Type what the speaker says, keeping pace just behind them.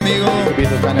conmigo.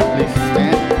 Bitte deine Pflicht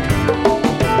stand.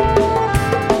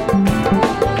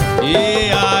 Y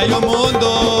hay un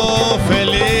mundo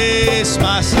feliz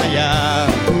más allá,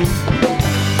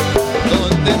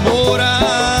 donde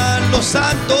moran los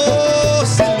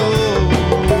santos en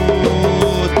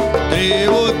luz,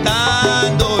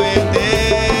 tributando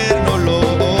eterno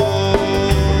loor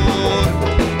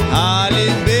al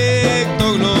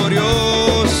invicto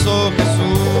glorioso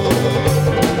Jesús.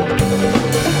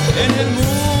 En el mundo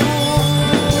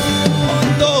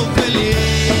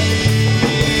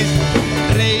feliz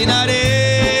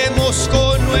reinaremos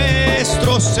con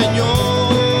nuestro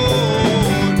Señor.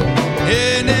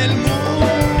 En el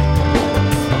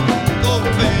mundo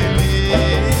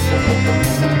feliz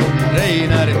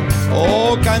reinaremos.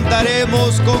 Oh,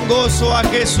 cantaremos con gozo a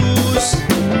Jesús.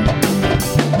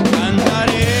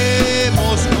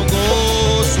 Cantaremos con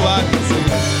gozo a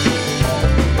Jesús,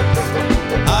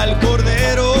 al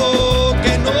Cordero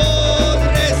que nos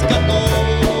rescató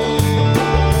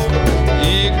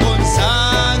y con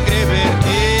sangre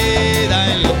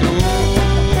vertida en la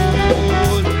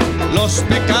cruz los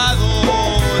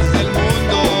pecados del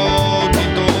mundo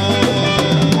quitó.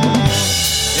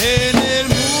 En el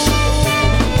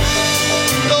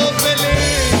mundo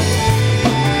feliz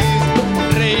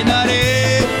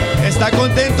reinaré. ¿Está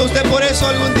contento usted por eso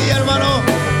algún día, hermano?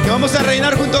 Que vamos a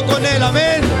reinar junto con Él.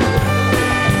 Amén.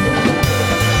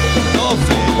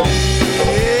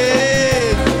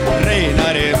 Feliz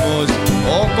reinaremos,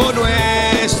 oh, con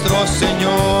nuestro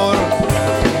Señor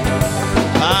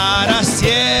para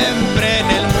siempre en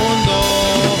el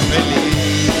mundo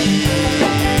feliz.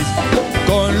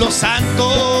 Con los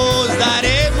santos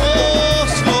daremos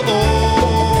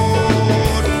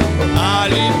honor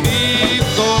al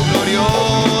invicto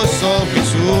glorioso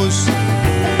Jesús,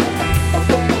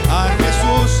 a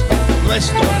Jesús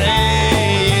nuestro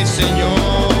Rey y Señor.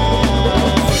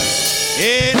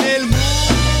 En el mundo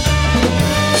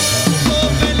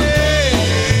feliz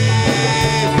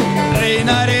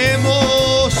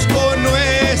reinaremos con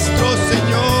nuestro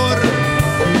Señor.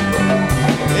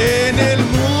 En el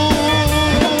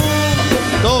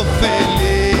mundo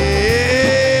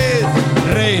feliz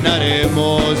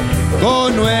reinaremos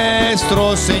con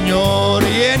nuestro Señor.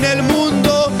 Y en el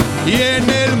mundo, y en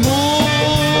el mundo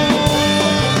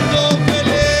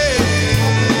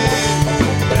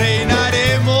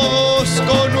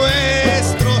con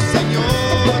nuestro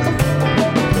Señor.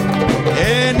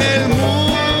 En el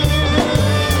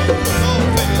mundo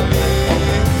feliz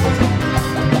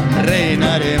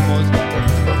reinaremos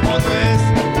con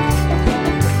nuestro.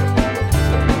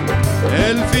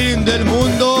 El fin del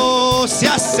mundo se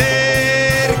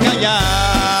acerca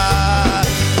ya,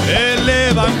 el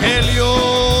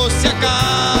evangelio se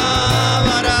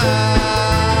acabará,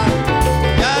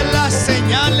 ya las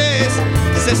señales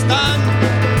se están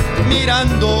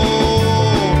mirando,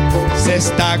 se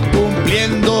está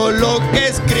cumpliendo lo que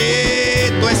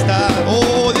escrito está.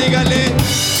 Oh, dígale,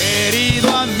 querido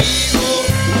amigo,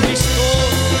 Cristo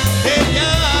te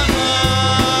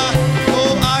llama. No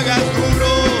hagas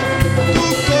duro tu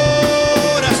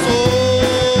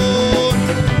corazón,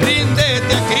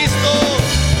 ríndete a Cristo,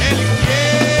 Él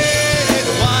quiere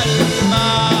tu alma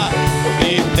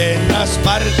y tendrás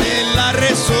parte en la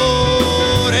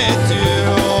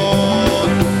resurrección.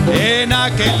 En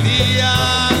aquel día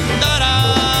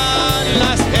andarán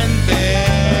las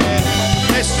gentes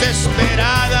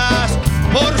desesperadas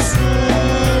por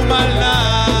su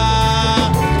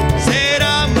maldad.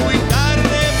 Será muy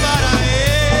tarde para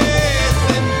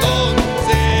ese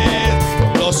entonces.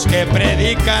 Los que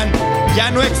predican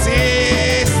ya no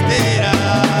existirán.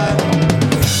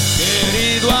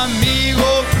 Querido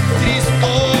amigo,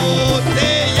 Cristo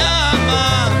te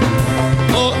llama.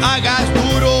 No hagas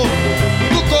duro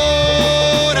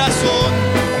corazón,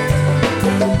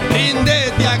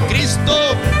 ríndete a Cristo,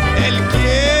 Él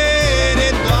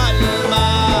quiere tu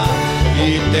alma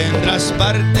y tendrás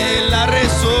parte en la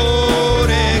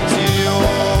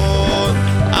resurrección.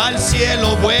 Al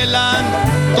cielo vuelan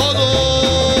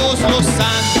todos los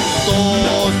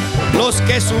santos, los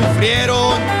que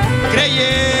sufrieron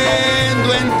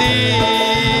creyendo en ti.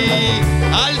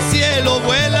 Al cielo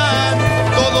vuelan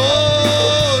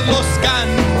todos los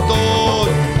cantos,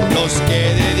 los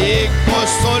que dedico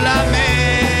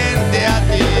solamente a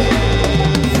ti.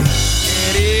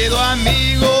 Querido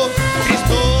amigo,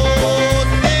 Cristo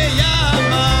te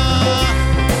llama.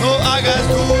 No hagas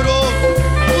duro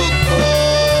tu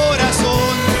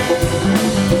corazón,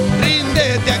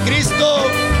 ríndete a Cristo,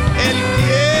 Él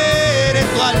quiere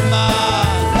tu alma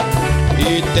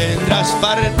y tendrás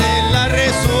parte en la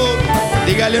resurrección.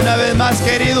 Dígale una vez más,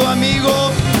 querido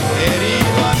amigo,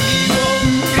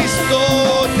 Cristo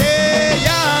te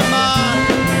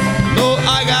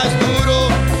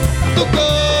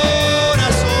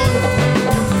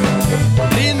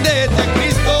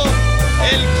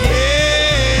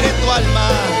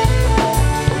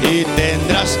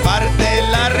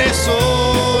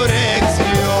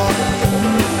resurrección.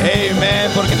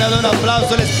 Amén. ¿Por qué no le da un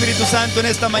aplauso al Espíritu Santo en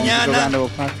esta Give a mañana? round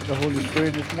of applause to the Holy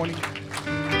Spirit this morning.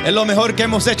 Es lo mejor que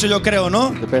hemos hecho, yo creo,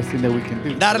 ¿no? The best thing that we can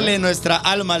do. Darle nuestra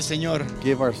alma al Señor.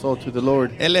 Give our soul to the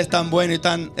Lord. Él es tan bueno y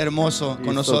tan hermoso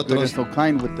con He's so good and nosotros. so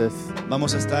kind with us.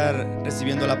 Vamos a estar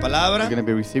recibiendo la palabra. We're going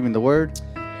to be receiving the word.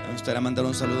 Me gustaría mandar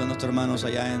un saludo a nuestros hermanos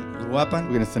allá en Uruapan.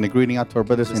 We're going to send a greeting out to our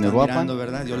brothers Se in están mirando,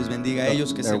 Uruapan. ¿verdad? Dios les bendiga a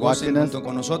ellos, que se They're gocen watching us. junto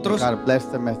con nosotros. God bless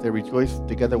them as they rejoice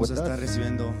together Vamos with a estar us.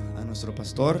 recibiendo a nuestro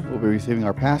pastor. We'll be receiving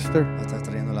our pastor. Va a estar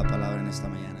trayendo la palabra en esta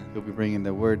mañana. He'll be bringing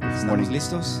the word this ¿Estamos morning.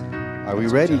 listos? Are we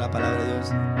Para ready? escuchar la palabra de Dios.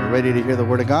 We're ready to hear the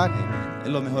word of God. Amén. Es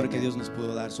lo mejor que Dios nos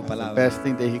pudo dar, su The palabra. best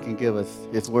thing that He can give us,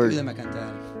 His word. Ayúdame a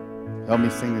cantar. Help me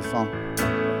sing this song.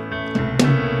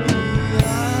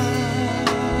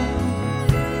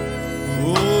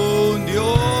 Un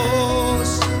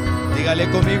Dios, dígale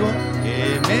conmigo,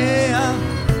 que me ama.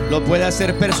 Lo puede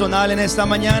hacer personal en esta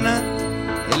mañana.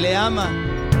 Él le ama.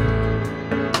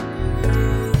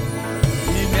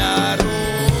 Y me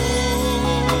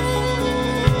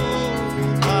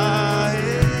arroja a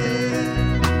Él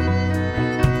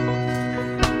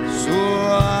su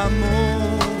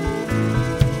amor.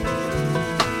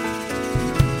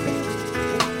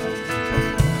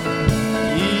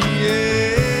 Y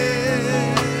en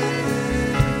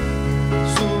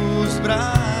sus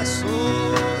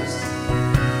brazos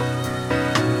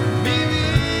mi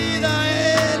vida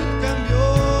Él cambió.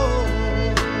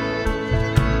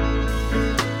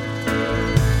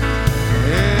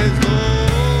 Es donde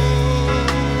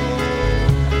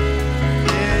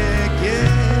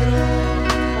quiero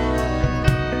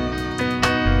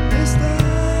estar.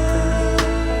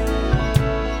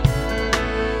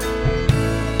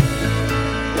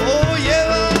 Oh,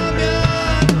 llévame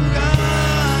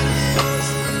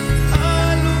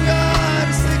al lugar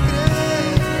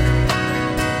secreto.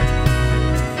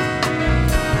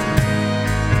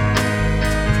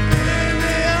 Que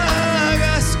me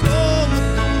hagas como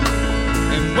tú,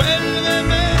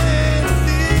 envuélveme en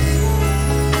ti,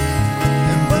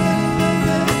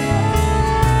 envuélveme.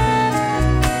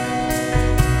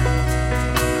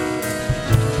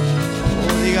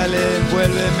 Oh, dígale,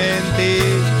 envuélveme en ti.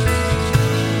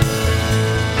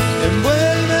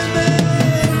 Envuélveme,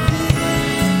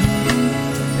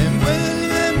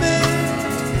 envuélveme.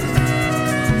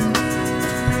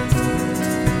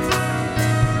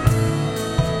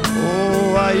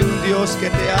 Oh, hay un Dios que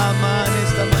te ama en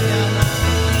esta mañana.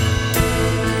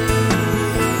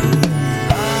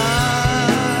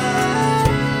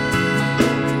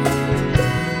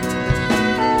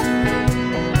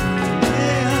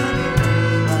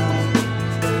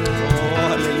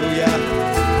 Oh, aleluya.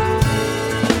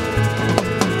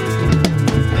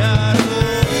 Me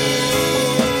arroja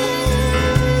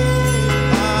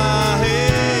a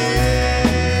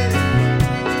Él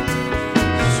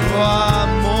su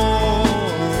amor.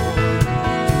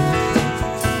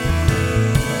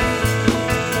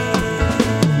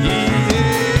 Y en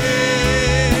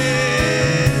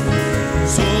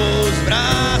sus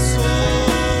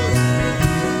brazos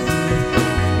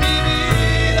mi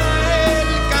vida Él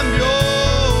cambió.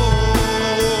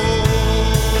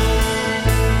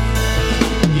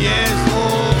 Y es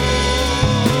donde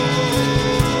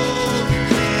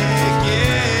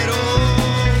quiero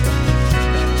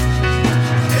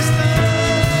estar.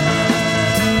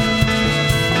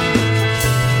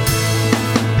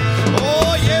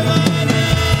 Oh, llévame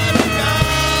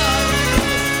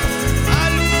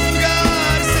al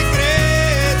lugar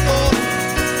secreto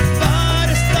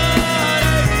para estar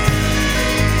ahí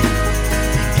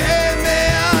y que me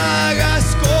hagas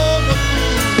como tú.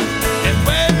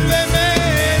 Envuélveme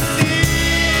en ti,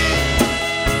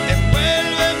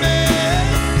 envuélveme en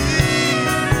ti,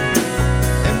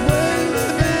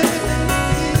 envuélveme en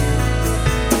ti.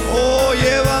 Oh,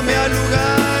 llévame al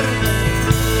lugar,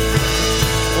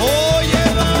 oh,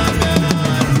 llévame al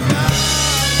lugar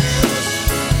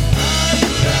secreto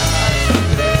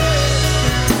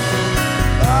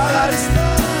para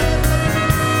estar,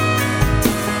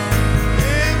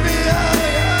 que me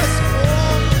hagas como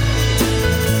tú.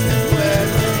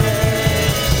 Envuélveme.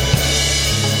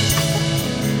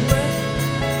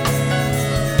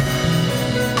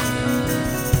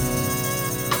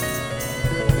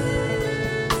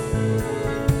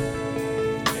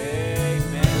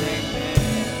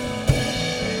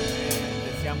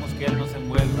 Deseamos que Él nos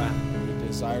envuelva. We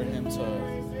desire Him to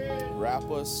wrap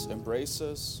us, embrace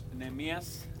us.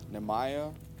 Nehemías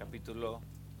Nehemiah capítulo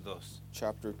 2.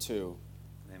 chapter 2.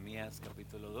 Nehemías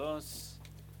capítulo 2.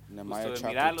 Nehemiah Gusto de chapter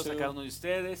mirarlos a cada 2. uno de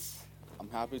ustedes. I'm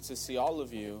happy to see all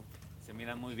of you. Se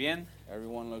miran muy bien.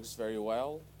 Everyone looks very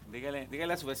well.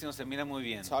 Dígale a su vecino, se mira muy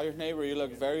bien. Tell your neighbor you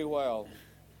look very well,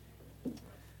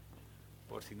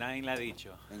 Por si nadie le ha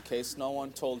dicho. in case no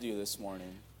one told you this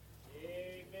morning.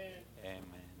 Amén,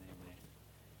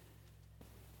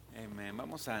 amén. Amén.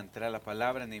 Vamos a entrar a la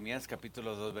palabra en Nehemías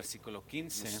capítulo 2, versículo We'll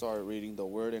 15. start reading the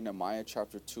word in Nehemiah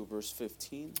chapter 2, verse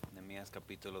 15. Nehemías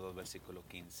capítulo 2, versículo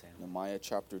 15. Nehemiah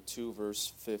chapter 2,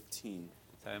 verse 15.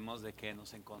 Sabemos de que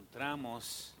nos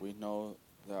encontramos We know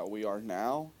that we are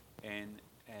now en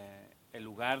el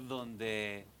lugar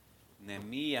donde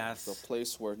Nehemías the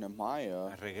place where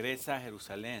Nehemiah regresa a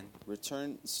Jerusalén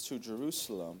returns to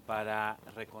Jerusalem para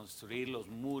reconstruir los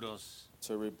muros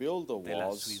to rebuild the de la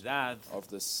walls ciudad of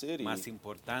the city, más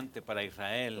importante para the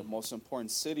Israel, most important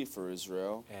city for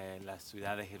Israel, la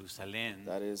ciudad de Jerusalén.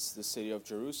 that is the city of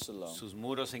Jerusalem. Sus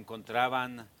muros se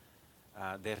encontraban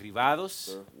derribados,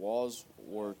 Their walls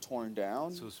were torn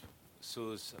down,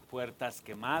 sus puertas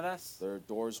quemadas, their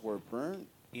doors were burnt,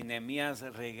 y Nehemías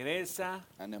regresa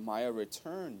and Nehemiah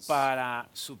returns para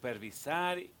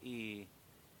supervisar y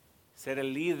ser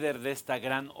el líder de esta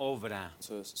gran obra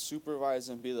to supervise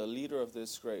and be the leader of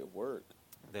this great work,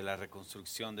 de la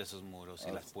reconstrucción de esos muros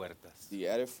y las puertas. the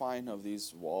edifying of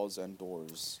these walls and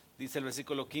doors. Dice el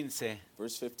versículo 15,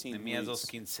 Verse 15 Nehemías reads,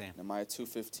 2:15. Nehemiah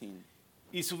 2:15.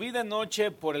 Y subí de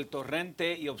noche por el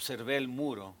torrente y observé el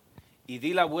muro, y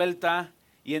di la vuelta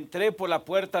y entré por la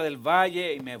puerta del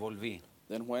valle y me volví.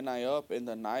 Then went I up in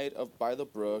the night by the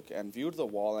brook, and viewed the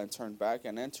wall, and turned back,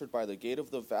 and entered by the gate of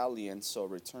the valley, and so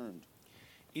returned.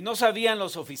 Y no sabían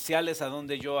los oficiales a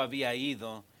dónde yo había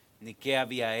ido, ni qué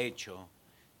había hecho,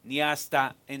 ni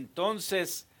hasta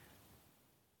entonces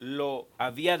lo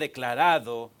había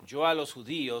declarado yo a los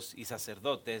judíos y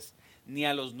sacerdotes, ni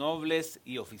a los nobles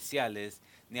y oficiales,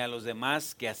 ni a los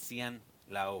demás que hacían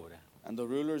la obra. And the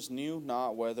rulers knew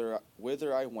not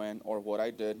whither I went, or what I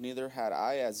did, neither had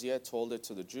I as yet told it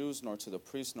to the Jews, nor to the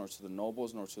priests, nor to the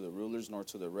nobles, nor to the rulers, nor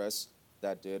to the rest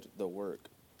that did the work.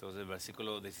 Entonces el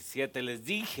versículo 17, les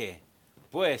dije,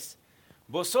 pues,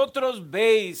 vosotros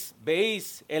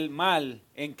veis el mal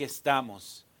en que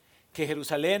estamos, que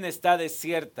Jerusalén está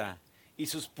desierta y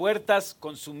sus puertas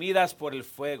consumidas por el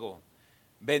fuego.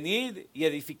 Venid y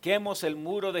edifiquemos el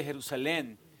muro de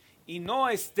Jerusalén, y no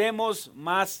estemos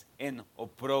más en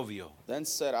oprobio. Then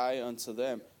said I unto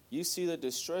them, Ye see the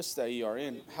distress that ye are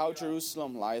in, how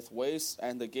Jerusalem lieth waste,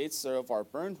 and the gates thereof are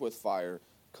burned with fire.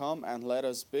 Come and let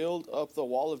us build up the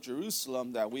wall of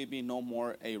Jerusalem, that we be no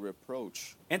more a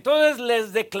reproach. Entonces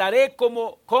les declaré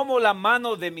cómo la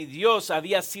mano de mi Dios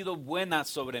había sido buena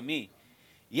sobre mí,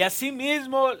 y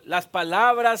asimismo las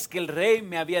palabras que el rey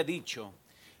me había dicho.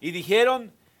 Y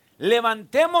dijeron,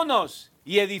 levantémonos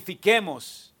y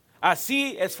edifiquemos.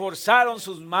 Así esforzaron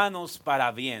sus manos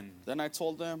para bien. Then I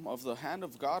told them of the hand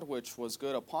of God which was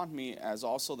good upon me, as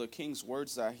also the king's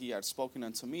words that he had spoken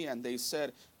unto me. And they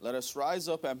said, Let us rise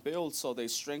up and build. So they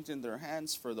strengthened their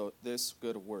hands for this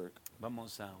good work.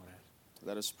 Vamos a orar.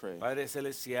 Let us pray. Padre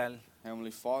Celestial,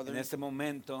 Heavenly Father, en este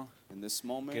momento in this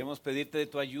moment, queremos pedirte de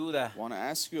tu ayuda I want to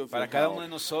ask you of para your cada help uno de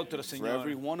nosotros, for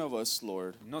every Señor. one of us,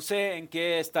 Lord. No sé en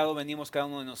qué estado venimos cada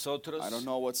uno de nosotros. I don't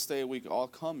know what state we all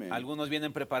come in. Algunos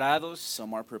vienen preparados,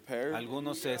 Some are prepared.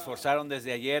 algunos se esforzaron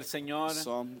desde ayer, Señor,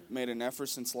 Some made an effort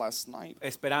since last night,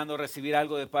 esperando recibir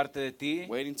algo de parte de ti.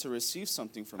 waiting to receive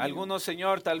something from you. Algunos,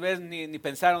 Señor, tal vez ni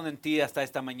pensaron en ti hasta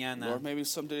esta mañana. Lord, maybe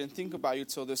some didn't think about you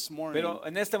till this morning. Pero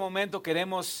en este momento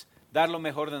queremos dar lo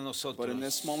mejor de nosotros. But in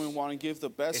this moment, we want to give the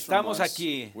best from Estamos us.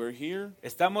 aquí. We're here.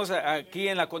 Estamos aquí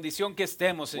en la condición que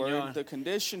estemos, We're in Señor. the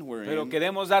condition we're Pero in.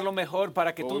 queremos dar lo mejor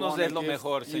para que But tú we nos wanna des lo give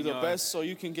mejor, you the Señor. best so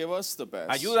you can give us the best.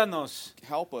 Ayúdanos.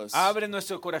 Help us. Abre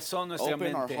nuestro corazón, nuestra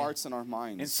Open our mente. hearts and our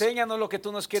minds. Enséñanos lo que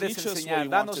tú nos quieres Teach us what enseñar.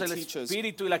 you want Danos to el teach us.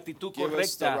 espíritu y la actitud Give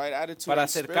us the correcta right attitude para and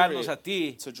acercarnos a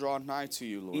spirit ti to draw nigh to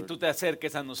you, y Lord. tú te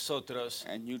acerques a nosotros.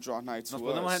 And you draw nigh to Nos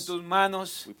ponemos en us. tus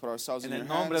manos. We put ourselves En in el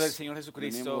your nombre del hands. Señor In the name of the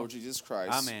Jesucristo. Lord Jesus Christ.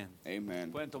 Amén.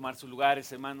 Amen. Pueden tomar sus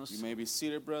lugares, hermanos. You may be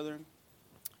seated, brethren.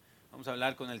 Vamos a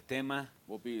hablar con el tema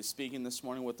We'll be speaking this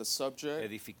morning with the subject,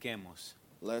 edifiquemos.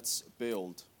 Let's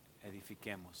build.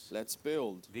 Edifiquemos. Let's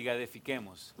build. Diga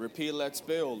edifiquemos. Repeat, let's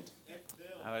build.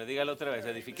 A ver, dígalo otra vez,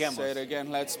 edifiquemos. Say it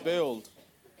again, let's build.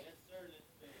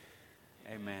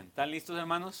 Amén. ¿Están listos,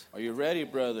 hermanos? Are you ready,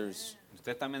 brothers?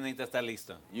 Usted también necesita estar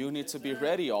listo. You need to be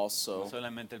ready No also.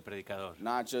 solamente el predicador.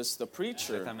 Not just the Usted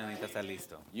preacher. también necesita estar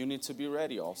listo. You need to be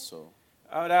ready also.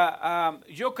 Ahora,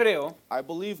 yo creo I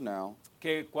believe now,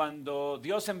 que cuando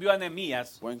Dios envió a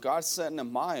Nehemías, when God sent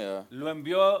Nehemiah, lo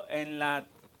envió en la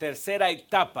tercera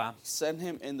etapa sent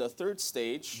him in the third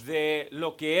stage de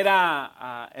lo que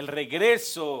era el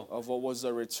regreso of what was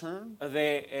the return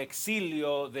de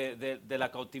exilio de la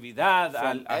cautividad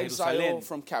from a exile, Jerusalén.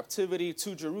 from captivity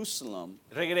to Jerusalem,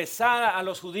 Regresar a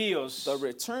los judíos, the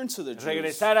return to the Jews,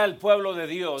 regresar al pueblo de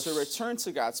Dios, to return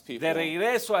to God's people, de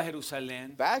regreso a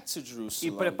Jerusalén back to y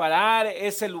Jerusalem, preparar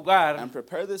ese lugar and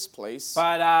prepare this place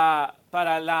para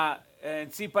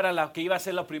la que iba a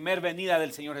ser la primera venida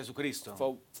del Señor Jesucristo.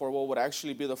 for what would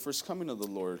actually be the first coming of the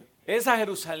Lord. Esa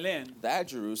Jerusalén That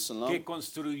que Jerusalem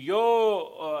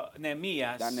construyó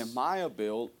Nehemías, that Nehemiah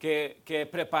built, que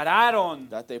prepararon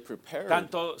that they prepared,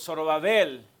 tanto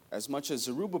Zorobabel, as much as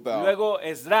Zerubbabel, luego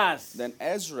Esdras then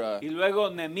Ezra, y luego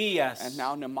Nehemías. and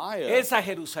now Nehemiah, Esa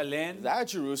Jerusalén that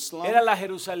Jerusalem era la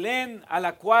Jerusalén a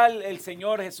la cual el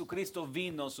Señor Jesucristo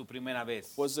vino su primera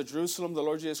vez. was the Jerusalem the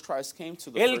Lord Jesus Christ came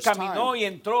to the Él first caminó time. y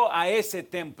entró a ese He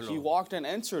templo. walked and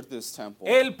entered this temple.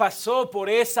 Él pasó por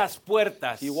esas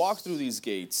puertas. He walked through these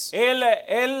gates. Él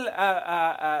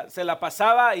se la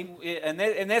pasaba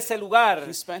en ese lugar.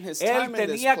 He spent his Él time in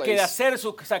this tenía que place. hacer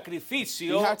su He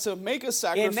sacrificio had to make a en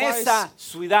sacrifice esa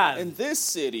ciudad. in this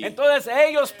city. Entonces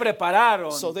ellos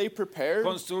prepararon, So they prepared,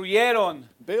 construyeron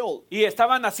built, y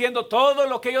estaban haciendo todo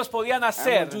lo que ellos podían and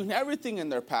were hacer doing everything in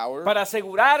their power para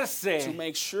asegurarse to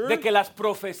make sure de que las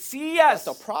profecías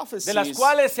that the prophecies de las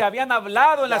cuales se habían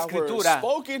hablado en la that were escritura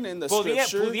spoken in the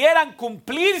scripture pudieran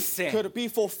cumplirse, could be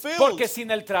fulfilled, porque sin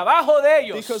el trabajo de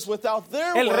ellos, because without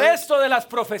their el work, resto de las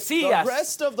the profecías,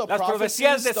 rest of the las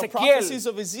profecías de prophecies, the Ezequiel, prophecies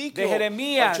of Ezekiel, de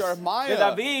Jeremías, of Jeremiah, de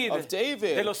David, of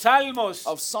David, de los salmos,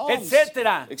 of Psalms,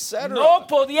 etcétera, etc., no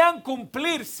podían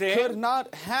cumplirse could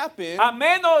not happen a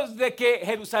menos de que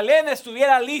Jerusalén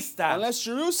estuviera lista, unless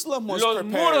Jerusalem was los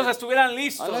muros prepared, estuvieran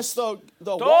unless listos, the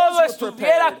todo walls were estuviera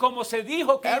prepared, como se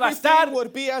dijo que iba a estar everything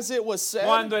would be as it was said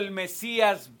cuando el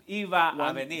Mesías iba a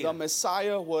when venir. the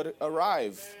Messiah would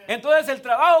arrive. Entonces el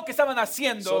trabajo que estaban So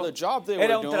haciendo the job they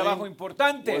era were un trabajo doing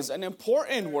importante, was an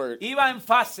important work, iba en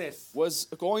fases. was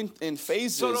going in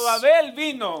phases. Zorobabel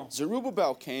vino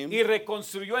Zerubbabel came y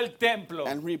reconstruyó el templo.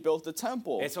 and rebuilt the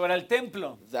temple. Eso era el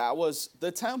templo, That was the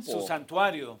su temple,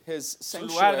 santuario, his su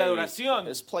lugar de sanctuary, adoración.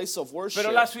 his place of worship.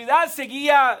 Pero la ciudad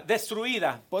seguía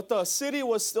destruida. But the city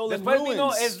was still in Después vino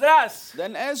ruins. Esdras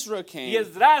Then Ezra y came,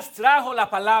 Esdras trajo la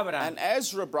palabra. and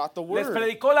Ezra brought the Les word.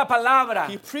 predicó la palabra,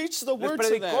 He preached the les word to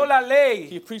predicó them. la ley,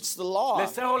 He preached the law.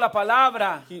 les trajo la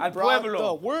palabra He al brought the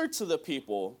pueblo. word to the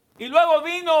people. Y luego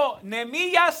vino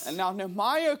Nehemías And now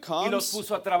Nehemiah y los comes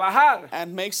puso a trabajar.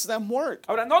 and makes them work.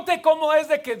 Ahora, note cómo es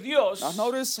de que Dios Now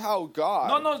notice how God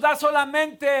no nos da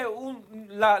solamente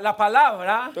la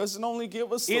palabra doesn't only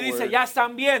give us the y dice, word ya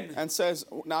están bien. and says,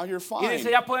 now you're Y dice,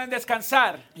 fine. ya pueden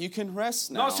descansar. You can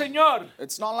rest now. No, Señor.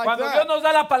 It's not like Cuando Dios that. nos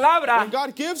da la palabra, When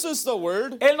God gives us the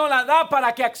word, Él nos la da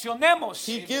para que accionemos.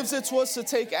 He gives it to us to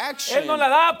take Él action. nos la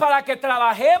da para que He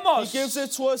trabajemos. gives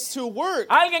it to us to work.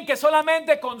 Alguien que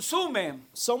solamente consume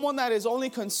Someone that is only y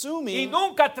consuming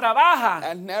nunca trabaja,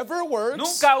 and never works,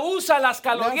 nunca usa las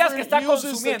calorías que never está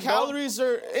uses the consumiendo, calories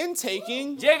they're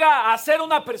intaking, llega a ser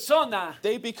una persona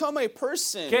they become a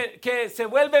person que se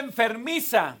vuelve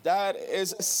enfermiza. that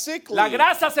is sickly. La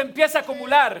grasa se empieza a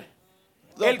acumular.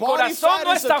 The El body corazón fat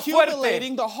no is está fuerte.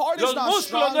 accumulating, the heart is Los not músculos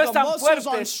strong, no the están muscles aren't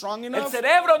fuertes. strong El enough,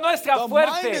 cerebro no está the mind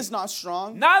fuerte. is not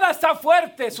strong, Nada está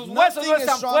fuerte. Sus huesos nothing no is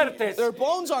están strong, fuertes. their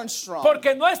bones aren't strong,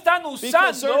 Porque no están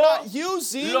because they're usando not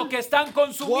using lo que están what they're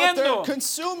consumiendo.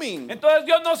 consuming. Entonces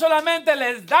Dios no solamente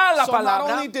les da la So not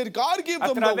palabra only did God give a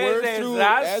them the través word de through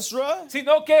Esdras, Ezra,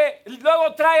 sino que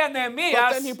luego trae a but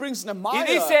Nehemías then he brings y Nehemiah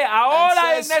dice, ahora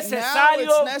and es says, now necesario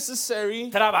it's necessary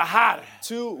trabajar.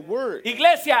 to work.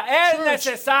 Iglesia, es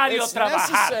Church, necesario it's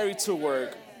trabajar. necessary to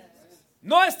work.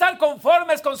 No estar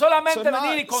conformes con So solamente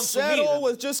venir y not settle consumir.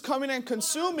 with just coming and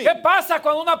consuming. ¿Qué pasa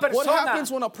cuando una What persona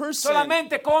happens when a person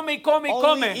solamente come y come y only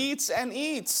come eats and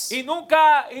eats y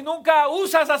nunca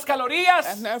usa esas calorías?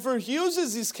 and never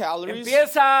uses these calories,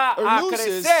 Empieza or a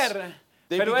loses, crecer,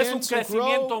 they pero es begin un to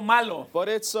crecimiento grow, malo. but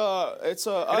it's a Crece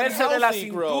de la unhealthy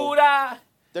growth. cintura,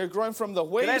 They're growing from the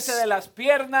waist, crece de las they're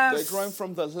piernas, growing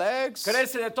from the legs,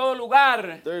 crece de todo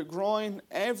lugar, they're growing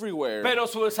everywhere. pero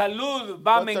su salud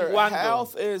va But their menguando.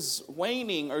 health is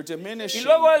waning or Y diminishing.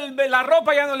 luego la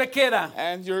ropa ya no le queda.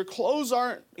 And your clothes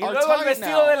are Y luego el tight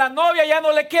vestido de now. la novia ya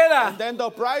no le queda. And then the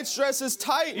bride's dress is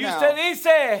tight Y usted now.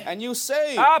 dice, And you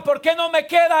say, ¿por qué no me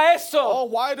queda oh, eso?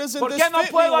 why doesn't ¿Por this qué no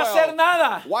fit me puedo hacer well?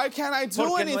 nada? Why can't I do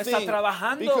Porque no está anything?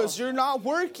 trabajando. Because you're not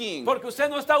working. Porque usted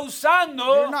no está You're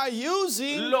usando not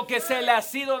using lo que se le ha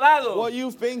sido dado. what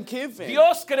you've been given.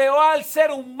 Dios creó al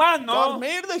ser humano God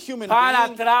made the human para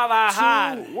being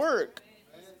trabajar. to work.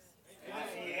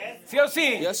 ¿Sí o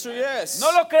sí? Yes or yes?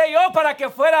 No lo creyó para que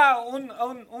fuera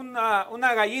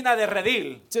una gallina de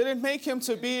redil, Didn't make him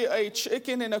to be a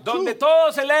chicken in a donde coop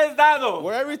todo se le es dado,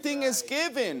 where everything is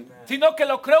given, sino que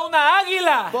lo creó una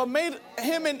águila but made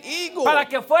him an eagle para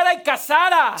que fuera y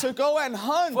cazara, to go and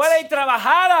hunt, fuera y go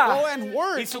trabajara, and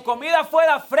work, y su comida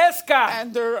fuera fresca.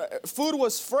 and their food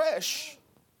was fresh.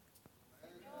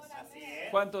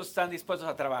 ¿Cuántos están dispuestos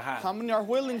a trabajar? How many are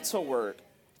willing to work?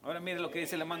 Ahora mire lo que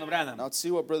dice el hermano Branham. Now let's see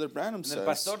what Brother Branham En el says.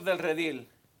 pastor del redil.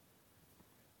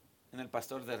 En el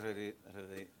pastor del redil.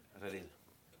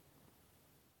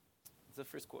 It's the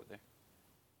first quote there.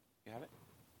 You have it?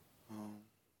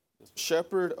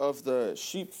 Shepherd of the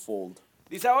sheepfold.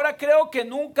 Dice, ahora creo que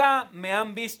nunca me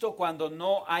han visto cuando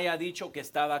no haya dicho que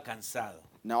estaba cansado.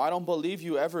 Now I don't believe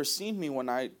you ever seen me when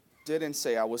I didn't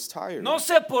say I was tired. No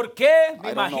sé por qué, me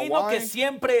I don't know imagino que why.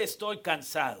 siempre estoy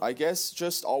cansado. I guess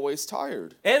just always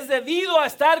tired. Es debido a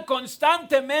estar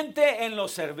constantemente en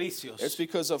los servicios. It's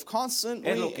because of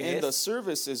constantly Es lo que in es. the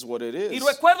service is what it Y is.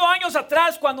 recuerdo años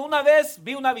atrás cuando una vez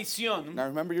vi una visión, And I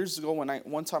remember years ago when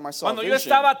one time I saw a cuando yo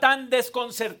vision, estaba tan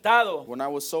desconcertado, when I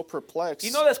was so perplexed,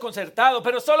 y no desconcertado,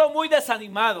 pero solo muy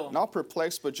desanimado. not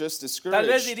perplexed but just Tal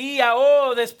vez discouraged. diría,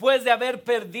 oh, después de haber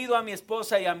perdido a mi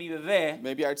esposa y a mi bebé,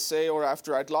 Maybe I'd say, or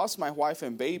after I'd lost my wife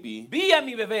and baby, vi a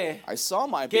mi bebé, I saw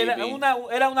my que baby,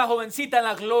 era una jovencita en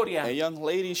la gloria, a young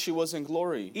lady, she was in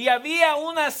glory. y había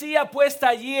una silla puesta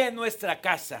allí en nuestra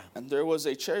casa. And there was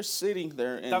a chair sitting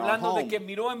there in Está our hablando de home. que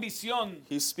miró en visión,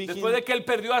 He's speaking después de que él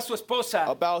perdió a su esposa,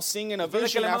 about seeing in a después de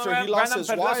que vision el after hermano he lost Branham his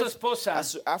perdió a su wife,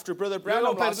 esposa, after Brother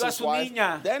luego Branham lost perdió a his su wife,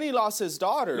 niña. then he lost his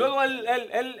daughter. luego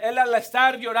él al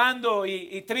estar llorando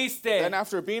y triste, Then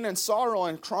after being in sorrow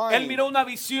and él crying, miró una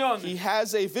visión, he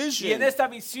has a y vision. en esta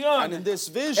And visión, in this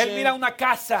él vision, mira una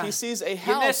casa, he sees a y en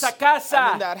house. esa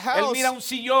casa, And in that él house, mira un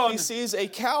sillón, he sees a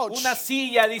couch, una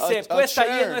silla, dice, a puesta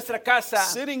allí en chair nuestra casa.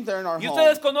 sitting there in our Y home.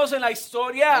 ustedes conocen la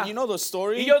historia. And you know the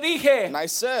story. Y yo dije, And I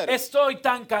said, estoy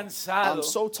tan cansado. I'm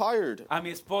so tired. A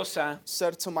mi esposa.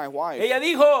 Said to my wife. Ella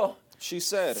dijo, She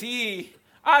said, sí,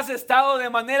 has estado de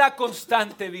manera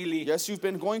constante, Billy. yes, you've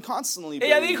been going constantly,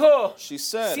 Ella Billy. dijo, She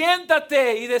said,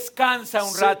 siéntate y descansa un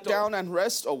sit rato. down and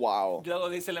rest a while. Luego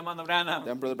dice el hermano Branham,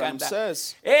 Then Brother me Branham encanta,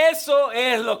 says, eso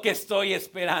es lo que estoy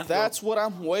esperando. that's what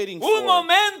I'm waiting Un for.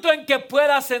 momento en que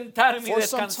pueda sentarme y For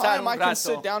some descansar time I un can rato.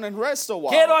 sit down and rest a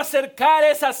Quiero while. acercar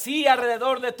esa silla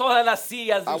alrededor de todas las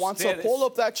sillas de I want to ustedes. pull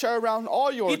up that chair around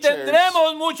all your Y chairs.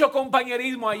 tendremos mucho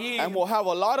compañerismo allí. And we'll have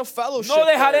a lot of fellowship No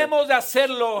there. dejaremos de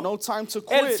hacerlo. No time to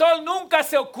El quit. sol nunca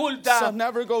se oculta. Sun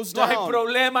never goes No hay down.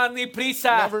 problema ni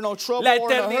prisa. Never no trouble La or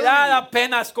in a eternidad hurry.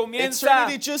 apenas comienza.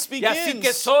 Eternity just Y así begins.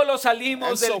 que solo salimos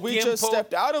And so del we just tiempo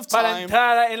stepped out of para time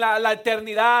entrar en la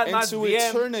eternidad más into bien.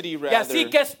 eternity, Y así rather.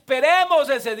 que esperemos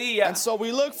ese día. And so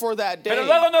we look for that day. Pero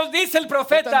luego nos dice el But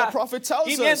then profeta, the prophet tells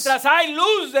y us, mientras hay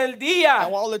luz del día,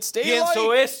 and while it's pienso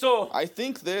daylight, esto, I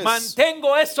think this,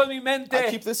 mantengo esto en mi mente, I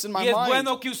keep this in my y es mind.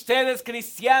 bueno que ustedes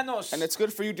cristianos, and it's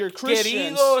good for you, dear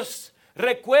Christians, queridos,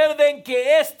 recuerden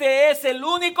que este es el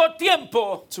único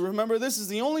tiempo to remember this is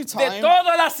the only de time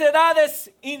todas las edades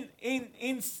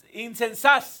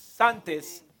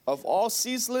insensatas. of all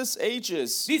ceaseless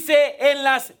ages, Dice, en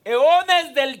las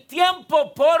eones del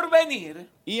tiempo por venir,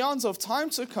 eons of time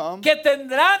to come, que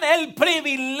tendrán el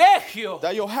privilegio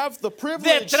that you'll have the de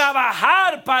privilege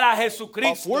trabajar para of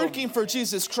Jesucristo. working for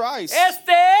Jesus Christ.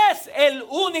 Este es el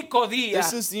único día.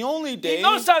 This is the only Y day,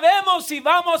 no sabemos si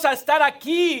vamos a estar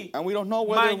aquí and we don't know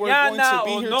whether we're going mañana to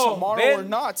be o here no. tomorrow ¿Ven? or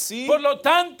not. See? Por lo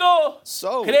tanto,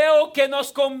 So, creo que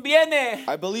nos conviene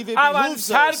I believe it behooves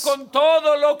avanzar us con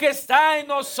todo lo que está en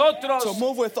nosotros to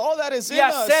move with all that is y in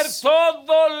hacer us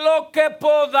todo lo que and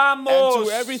podamos. do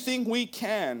everything we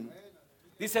can.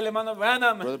 Dice el hermano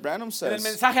Branham. Brother Branham En el says,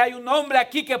 mensaje hay un hombre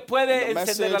aquí que puede in the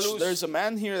encender la message, luz. there's a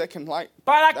man here that can light.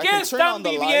 ¿Para that qué can turn están on the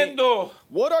light. viviendo?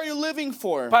 What are you living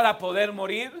for? ¿Para poder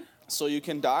morir? So you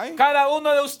can die? Cada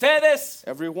uno de ustedes.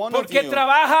 Every one ¿Por of qué you.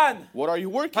 trabajan? What are you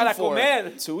working Para for?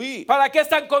 comer. To eat. ¿Para qué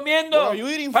están comiendo? What are you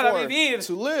eating Para for? vivir.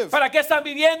 To live. ¿Para qué están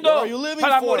viviendo? What are you living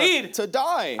Para for? morir. To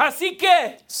die. Así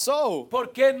que, So,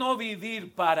 ¿por qué no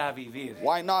vivir para vivir?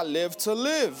 why not live to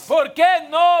live? ¿Por qué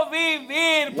no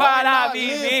vivir Why para not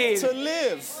live to vivir?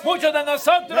 live? Muchos de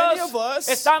nosotros Many of us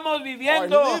estamos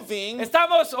viviendo, are living,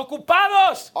 estamos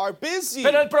ocupados, Are busy.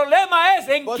 pero el problema es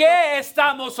en But qué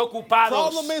estamos ocupados.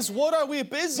 Problem is, what are we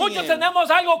busy Muchos in? tenemos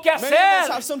algo que Many of us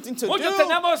hacer. have something to Muchos do.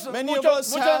 tenemos Many of mucho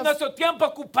us de have nuestro tiempo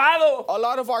ocupado. A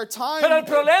lot of our time. Pero el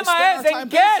problema spend es our en time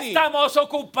qué busy. estamos But the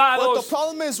ocupados.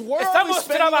 problem is, where are we Estamos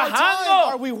spending our time? Are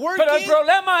trabajando, we working? pero el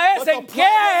problema es But the en qué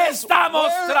problem is, estamos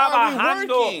where are we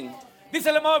trabajando. working? Dice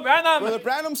el hermano Branham, Brother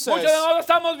Branham muchos de says, nosotros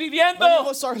estamos viviendo many of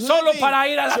us are solo living para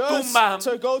ir a la just tumba,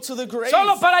 to go to the grave,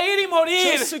 solo para ir y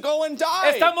morir. just to go and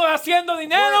die. Estamos haciendo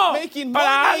dinero We're making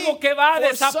para money algo que va a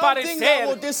for something that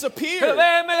will desaparecer. disappear. Pero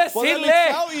déjeme But let me decirle,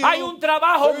 tell you, hay un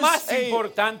trabajo there's más a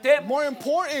importante, more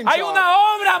important hay job. una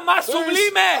obra más There's a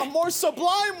sublime, more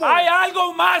sublime one. hay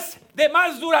algo más de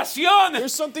más duración,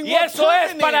 There's something y more eso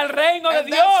es permanent, para el reino de and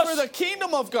that's for Dios. the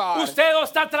kingdom of God. Usted o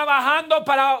está trabajando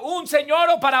para un señor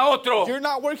o para otro. You're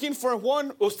not working for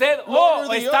one. Usted Lord o or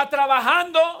the está other.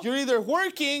 trabajando You're either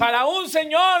working para un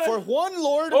señor for one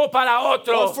Lord o para or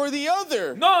otro. for the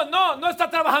other. No está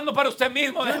trabajando para usted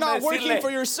mismo. You're Déjeme not working decirle. for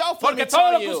yourself. Let me Porque todo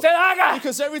tell lo que you. usted haga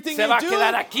Because everything se you va a do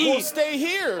quedar aquí. will stay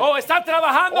here. O está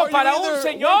trabajando Or you're para un either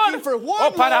señor working for one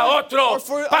o para Lord otro. or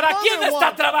for ¿Para another quién está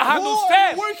one? trabajando Who are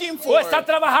usted? you working ¿O for? está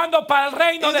trabajando para el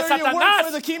reino de Either you work Satanás?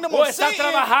 for the kingdom ¿O of está Satan,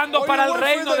 trabajando or para you el work for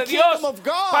reino the de Dios? kingdom of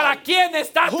God? ¿Para quién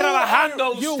está Who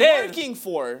trabajando are you usted? working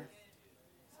for?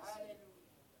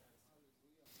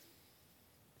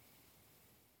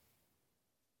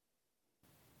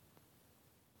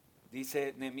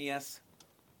 Dice Nehemías,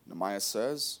 Nehemiah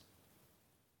says,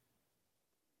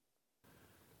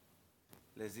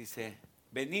 les dice,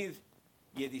 venid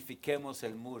y edifiquemos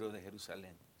el muro de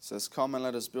Jerusalén. says, come and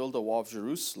let us build a wall of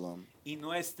Jerusalem, Y no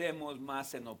estemos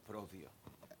más en oprobio.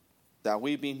 that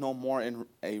we be no more in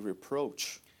a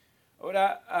reproach.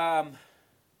 Ahora,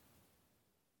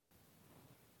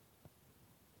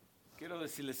 quiero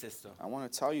decirles esto. I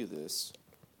want to tell you this.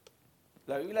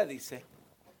 La Biblia dice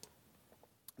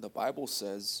The Bible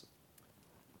says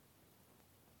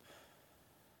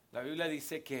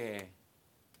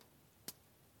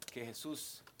que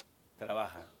Jesús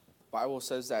trabaja. Bible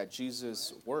says that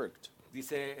Jesus worked.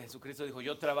 Dice Jesucristo dijo,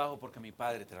 yo trabajo porque mi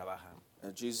Padre trabaja.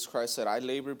 Jesus Christ said, I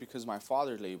labor because my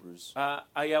Father labors.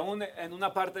 Hay aún en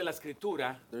una parte de la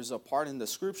Escritura There's a part in the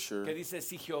scripture que dice,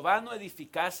 si Jehová no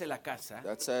edificase la casa,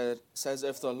 that says,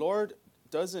 if the Lord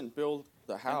doesn't build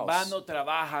the en house, vano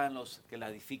trabajan los que la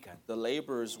edifican. the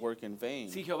laborers work in vain.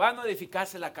 Si Jehová no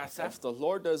edificase la casa, If the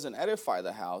Lord doesn't edify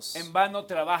the house, en vano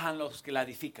trabajan los que la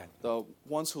edifican. the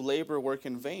ones who labor work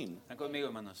in vain. ¿Están conmigo,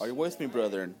 hermanos? Are you with me,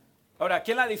 brethren? Ahora,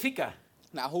 ¿quién la edifica?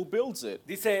 Now, who builds it?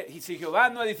 Dice, y si Jehová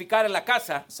no edificare la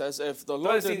casa, It says, if the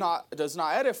Lord Entonces, does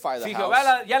not edify the si house,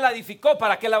 Jehová ya la edificó,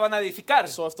 ¿para qué la van a edificar?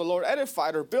 so if the Lord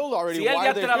edified or built already, Si Él why ya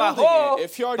are they building trabajó, it?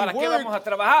 If He already ¿para qué vamos a worked,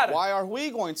 trabajar? why are we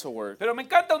going to work? Pero me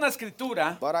encanta una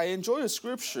escritura But I enjoy a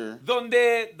scripture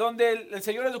donde el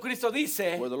Señor Jesucristo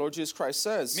dice, where the Lord Jesus Christ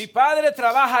says, mi Padre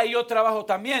trabaja y yo trabajo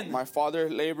también. my Father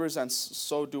labors and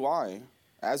so do I,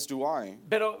 as do I.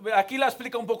 Pero aquí la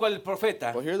explica un poco el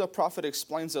profeta. But here the prophet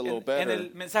explains it a little En better el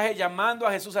mensaje llamando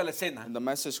a Jesús a la escena. in the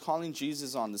message calling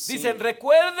Jesus on the scene. Dice,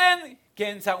 recuerden que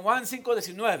en San Juan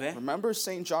 5:19 Remember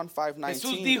St. John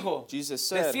Jesús 5:19, dijo, Jesus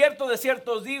de said,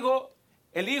 cierto os digo,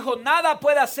 el Hijo nada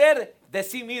puede hacer de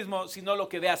sí mismo, sino lo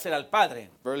que ve hacer al Padre.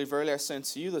 Verily, verily, I say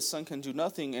unto you, the Son can do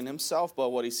nothing in himself but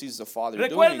what he sees the Father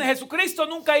Recuerden, doing. Jesucristo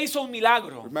nunca hizo un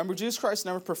milagro. Remember, Jesus Christ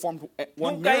never performed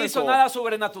one Nunca hizo miracle, nada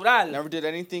sobrenatural. never did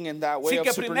anything in that way Sin of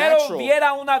que primero supernatural,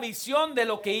 viera una visión de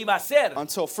lo que iba a hacer.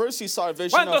 until first he saw a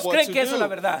vision ¿Cuántos of what creen to que eso es la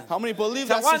do. verdad? How many believe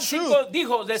San that's Juan the 5 truth?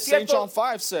 dijo, de St. John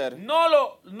cierto, 5 said, no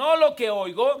lo que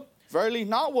oigo, verily,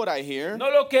 not what I hear, no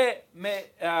lo que me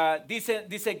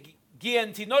dice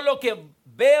guíen, sino lo que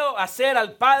veo hacer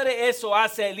al Padre, eso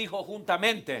hace el Hijo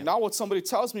juntamente. not what somebody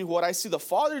tells me, what I see the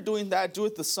Father doing, that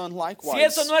doeth the Son likewise. Si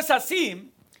eso no es así,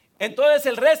 entonces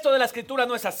el resto de la escritura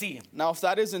no es así. Now, if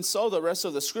that isn't so, the rest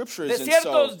of the scripture De isn't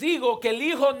cierto so. os digo que el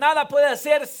Hijo nada puede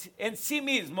hacer en sí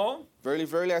mismo, Verily,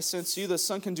 verily, I say unto you, the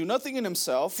Son can do nothing in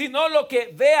himself, sino lo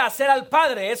que ve hacer al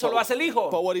Padre, eso lo hace el Hijo.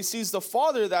 but what he sees the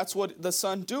Father, that's what the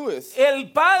Son doeth. El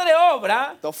Padre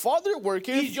obra The Father y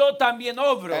worketh, yo también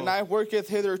obro. and I worketh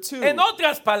hitherto. En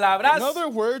otras palabras, In other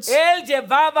words, Él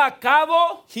llevaba a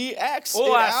cabo he acts o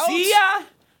it out hacía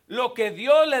lo que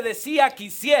Dios le decía que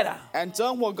hiciera. and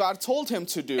done what God told him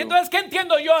to do. Entonces, ¿qué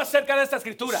entiendo yo acerca de esta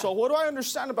escritura? So what do I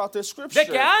understand about this De scripture?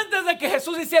 que antes de que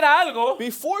Jesús hiciera algo,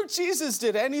 Before Jesus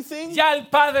did anything, ya el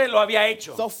Padre lo había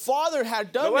hecho. the Father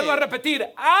had Lo done vuelvo a it. repetir,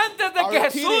 antes de I'll que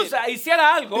repeat Jesús it.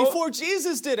 hiciera algo, Before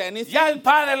Jesus did anything, ya el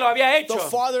Padre lo había hecho. the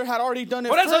Father had already done it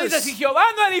Por eso dice, first. si Jehová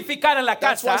no edificara la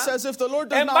That's why casa, it says, if the Lord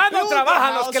does en not vano build the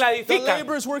trabajan los house, que la the edifican.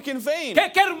 laborers work in vain. qué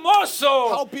hermoso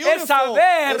How es beautiful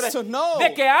saber is to know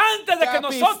de que antes de que that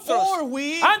before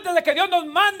antes de que Dios nos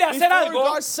mande a hacer algo,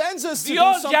 God sends us to do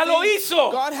Dios something, ya lo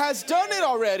hizo. God has done it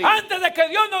already. Antes de que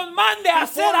Dios nos mande a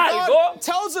hacer Before algo, God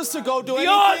tells us to go do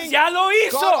Dios anything, ya lo God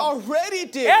hizo. already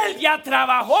did. Él ya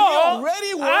trabajó He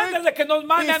already worked antes de que nos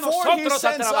mande a before he nosotros a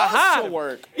sends us trabajar. to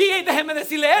work. Y déjeme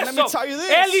decirle And let me eso. tell you this.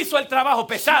 Él hizo el trabajo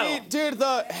pesado. He did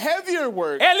the heavier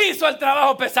work. Él hizo el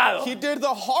trabajo pesado. He did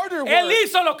the harder work. Él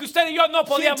hizo lo que usted y yo no He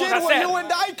podíamos did what hacer. you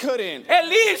and I couldn't.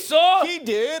 Él hizo He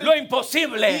did lo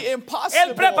imposible. the impossible.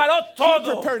 Él preparó He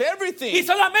todo. prepared everything. Y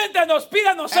solamente nos pide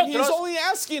a And he's nosotros only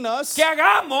asking us que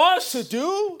hagamos, to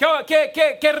do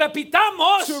que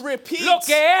repitamos to repeat lo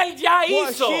que Él ya what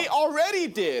hizo. he already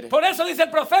did. Por eso dice el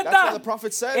That's profeta, why the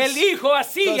prophet says el hijo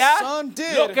hacía the son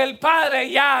did lo que el padre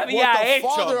ya había what the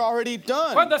father hecho. already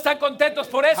done. ¿Cuándo están contentos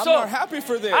por How eso? many are happy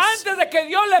for this? Antes de que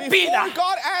Dios le pida Before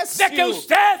God asks de que you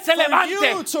usted se for levante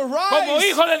you to rise como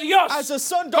hijo de Dios, as a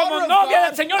son, como daughter of novia God,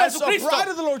 del Señor as a Jesucristo, bride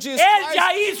of the Lord Jesus Él Christ,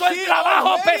 ya hizo el he trabajo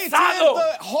already pesado. did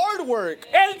the hard work.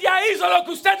 Él ya hizo lo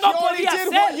que usted no He already podía did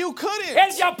what hacer. you couldn't.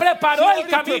 Él ya He preparó el already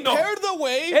camino. prepared the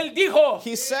way. Él dijo,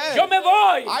 He said, yo me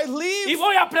voy I leave y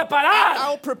voy a preparar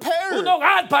I'll prepare un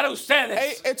hogar para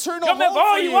ustedes. a eternal Yo me home for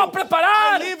voy y you. voy a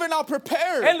preparar I leave and I'll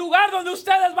prepare el lugar donde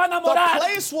ustedes van a the morar.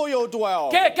 place where you'll dwell.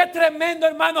 Qué tremendo,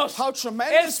 hermanos, How el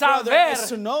tremendous, brother, saber is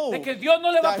to know de que Dios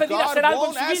no le va a that pedir God hacer algo en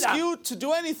won't su ask vida you to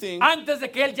do anything antes de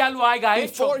que Él ya lo haya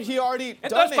hecho. before he already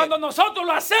done Entonces, cuando it. nosotros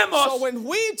lo So hacemos, when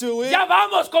we do it, ya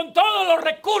vamos con todos los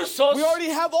recursos, we already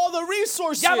have all the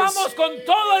resources. ya vamos con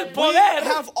todo el We poder,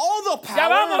 have all the ya power,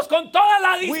 vamos con toda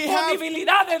la We have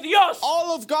disponibilidad de Dios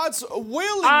all of God's a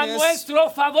willingness nuestro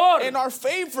favor. in our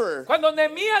favor. Cuando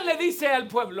Nehemías le dice al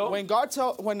pueblo,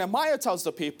 When Nehemiah tells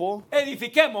the people,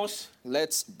 edifiquemos,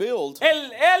 let's build,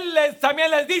 también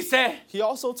les dice, he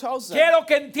also tells them, quiero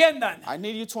que entiendan I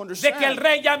need you to de understand que el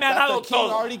rey ya me ha that dado the king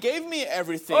todo. already gave me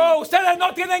everything. Oh, ustedes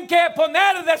no tienen que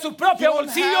poner de su You propio don't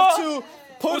bolsillo. have to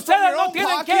put from Ustedes your no own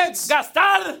tienen que pockets.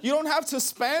 gastar. You don't have to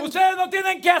spend. Ustedes no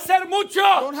tienen que hacer mucho.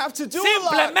 You don't have to do a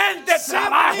lot. Simplemente Simply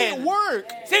trabajen.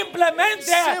 work. Simplemente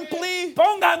Simply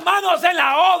pongan manos en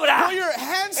la obra. put your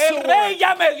hands to El rey work.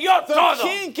 ya me dio The todo.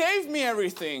 king gave me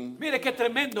everything. Mire qué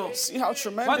tremendo. See how Cuando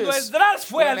tremendous. Esdras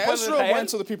fue When al pueblo de Ezra Israel, went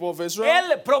to the people of Israel,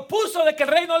 él propuso de que el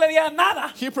rey no le diera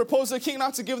nada. he proposed the king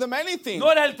not to give them anything.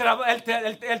 No era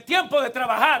el tiempo de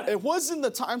trabajar. It wasn't the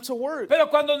time to work. Pero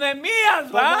cuando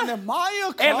Nehemías But when va,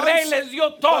 Nehemiah el rey comes, les dio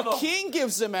the todo. king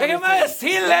gives them everything. Déjeme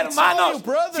decirle, Let me tell hermanos, you,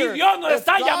 brother, si Dios nos if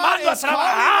está God llamando a is calling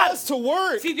trabajar, us to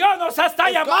work, si Dios nos está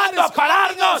if God llamando a is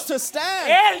calling pararnos, us to stand,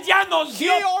 Él ya nos He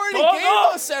dio already todo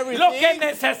gave us everything lo que that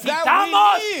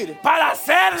necesitamos we need para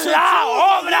hacer to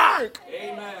la do the obra. work.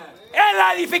 Él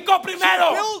la edificó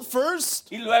primero Build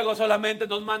first, y luego solamente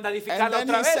nos manda a and edificarla then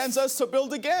otra he vez. sends us to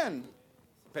build again.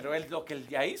 Pero es lo que Él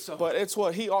ya hizo. But it's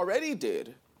what he already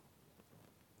did.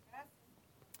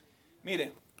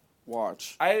 Mire,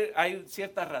 Watch. hay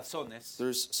ciertas razones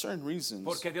There's certain reasons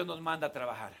por qué Dios nos manda a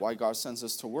trabajar. why God sends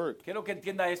us to work. Quiero que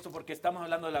entienda esto porque estamos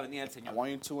hablando de la venida del I Señor.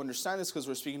 want you to understand this because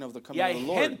we're speaking of the coming Y hay of the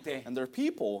Lord. gente And there are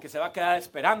people Que se va a quedar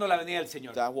esperando la venida del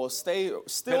Señor. that will stay Pero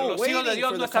still los hijos de waiting Dios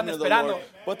for no the están coming of the esperando. Lord.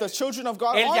 But the children of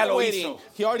God Él ya aren't lo waiting. hizo.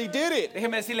 He already did it.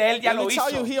 Déjeme decirle, Él ya Let lo me tell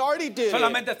you, hizo. he already did it.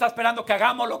 Solamente está esperando que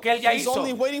hagamos lo que Él ya He's hizo.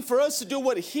 only waiting for us to do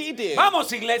what he did.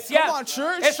 Vamos, iglesia. Come on,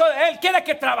 church. Eso, Él quiere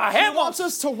que He trabajemos. wants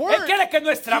us to work. Él quiere que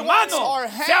nuestra He wants mano our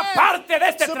sea hand parte de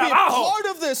este to be trabajo. part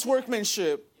of this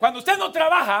workmanship. Cuando usted no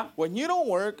trabaja, When you don't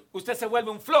work, usted se vuelve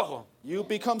un flojo you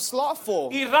become slothful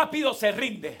y rápido se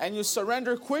rinde. and you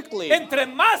surrender quickly. Entre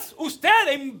más usted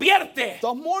invierte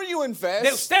The more you de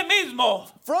invest usted mismo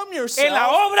from en la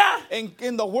yourself obra,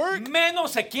 in the work,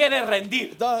 menos se quiere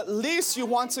rendir. the least you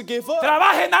want to give up.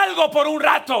 Trabaje en algo por un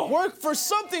rato Work for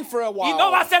something for a y while.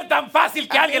 no va a ser tan fácil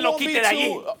que And alguien it lo won't be quite de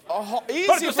allí. easy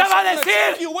Porque for usted va a someone to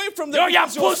take decir, you away from there yo ya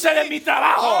because you'll puse de say, mi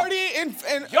trabajo.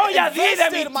 Yo Yo ya di de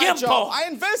mi tiempo. I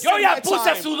invested Yo ya my puse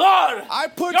time. sudor. I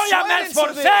put Yo ya me sweat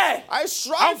into this. esforcé. I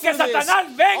strive Aunque for this.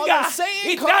 Satanás venga Although Satan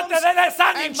y comes trate de and tries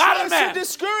desanimarme, to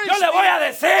discourage yo le voy a me,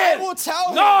 decir, I will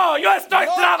tell no, him, yo estoy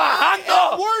 "No, I am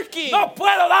trabajando. working. No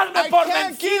puedo darme I por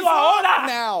can't give vencido up ahora.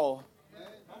 now."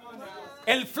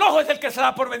 El flojo es el que se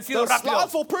da por vencido The rápido.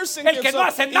 slothful person El que gives no up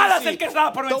hace nada es easy. el que se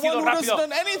da por The vencido one who rápido. doesn't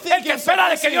done anything El que gives up espera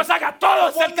de que easy. Dios haga todo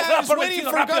es The el one que se that da is por waiting vencido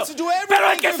for God rápido. to do everything Pero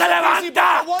el que gives se up easy, levanta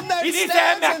but the one that y dice,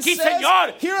 stands heme and aquí, says,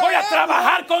 Señor, "Here voy I a am,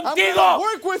 trabajar I'm gonna contigo.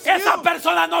 work with Esa you."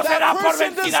 persona no That será por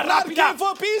person does vencida not rápida. give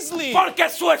up easily. Porque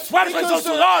su esfuerzo y su Because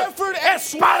their sudor effort and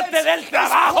es parte sweat del is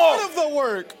trabajo. part of the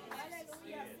work.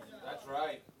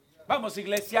 Vamos,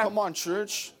 iglesia. Come on,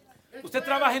 church. Usted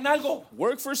trabaja en algo.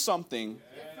 Work for something.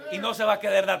 y no se va a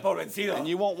querer dar por vencido. And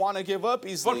you won't want to give up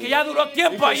easily. Porque ya duró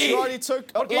tiempo Because allí. you already took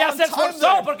a Porque ya long se time esforzó,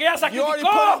 there. porque ya You already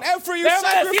sacrificó. put on effort, you Déjame decirle,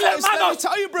 sacrificed. Let me hermanos,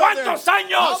 tell you, brother, ¿cuántos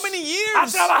años how many ha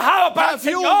years trabajado para el have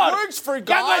you Señor? worked for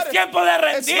Ya no es God? tiempo de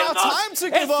It's not rendirnos, time to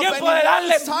es give up tiempo de anymore.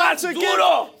 darle It's time más to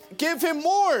duro. give him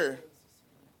more.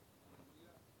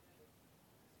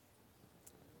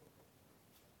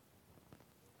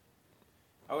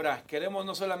 Ahora, queremos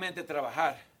no solamente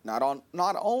trabajar, Not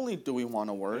only do we want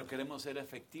to pero work, queremos ser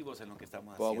efectivos en lo que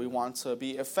estamos but we haciendo. want to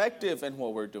be effective in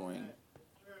what we're doing.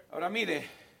 Ahora mire,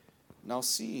 Now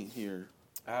see here.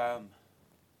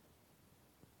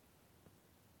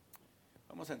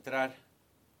 vamos a entrar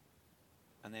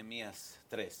a Nehemías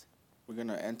 3. We're going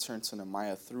to enter into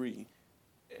Nehemiah 3.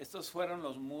 Estos fueron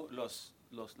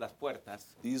las puertas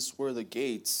These were the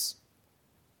gates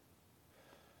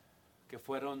que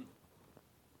fueron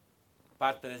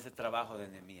parte de ese trabajo de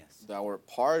Nehemías. that were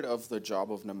part of the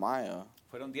job of Nehemiah.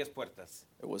 Fueron 10 puertas.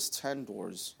 It was 10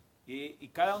 doors. Y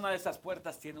cada una de esas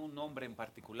puertas tiene un nombre en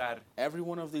particular, Every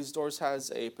one of these doors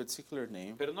has a particular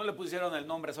name, pero no le pusieron el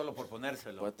nombre solo por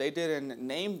ponérselo. but they didn't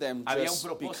name them Había un just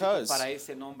propósito because para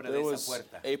ese nombre de there esa was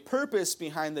puerta. a purpose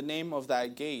behind the name of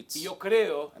that gate. Y yo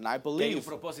creo And I que hay un believe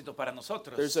propósito para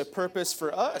nosotros. there's a purpose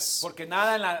for us, Porque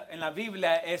nada en la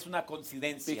Biblia es una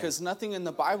coincidencia. because nothing in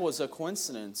the Bible is a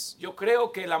coincidence. Yo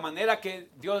creo que la manera que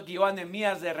Dios guió a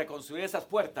Nehemías de reconstruir esas I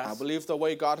puertas believe the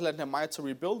way God led Nehemiah to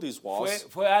rebuild these walls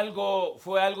fue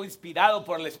algo inspirado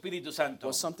por el Espíritu Santo.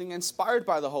 was something inspired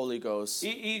by the Holy Ghost.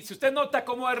 Y si usted nota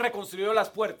cómo él reconstruyó las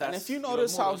puertas, And if you y los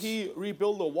notice how muros, he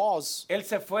rebuilt the walls, él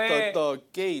se fue the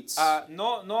gates,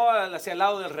 no hacia el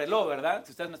lado del reloj, ¿verdad?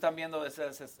 Si ustedes me están viendo hacia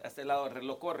el lado del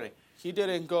reloj corre, he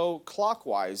didn't go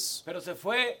clockwise, pero se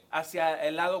fue hacia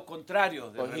el lado contrario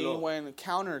del but he reloj. went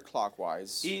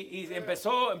counterclockwise. Y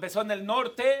empezó en el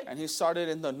norte, And he started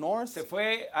in the north, se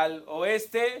fue al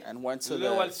oeste, And went to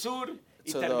luego the- al sur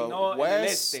y to terminó the en el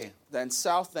west, este. then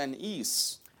south, then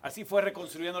east. Así fue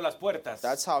reconstruyendo las puertas.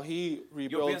 That's how he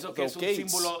Yo rebuilt pienso que the es un gates.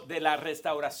 símbolo de la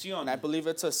restauración. And I believe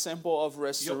it's a symbol of Yo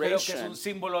creo que es restoration. un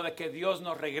símbolo de que Dios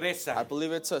nos I regresa.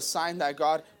 believe it's a sign that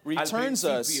God returns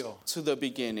us principio. to the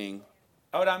beginning.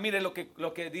 Ahora mire lo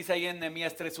que dice ahí en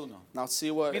Nehemías 3:1. Now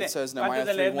see what Mire, it says in antes Nehemiah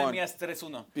de leer 3:1. Nehemías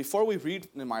 3:1. Before we read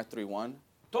Nehemiah 3:1,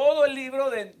 Todo el libro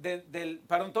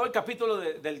todo el capítulo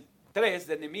del 3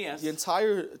 de Nehemías, the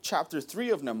entire chapter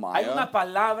 3 of hay una Nehemiah,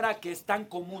 palabra que es tan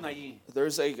común allí.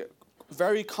 there's a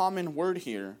very common word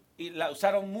here. Y la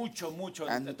usaron mucho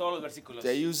And en todos los versículos.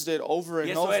 They used it over Y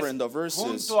and eso over es in the verses.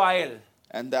 junto a él,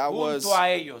 And that was junto a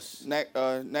ellos.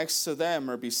 next to them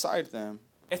or beside them.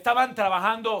 Estaban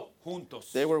trabajando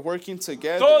juntos. They were working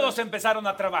together. Todos empezaron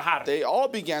a trabajar. They all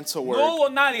began to work. No hubo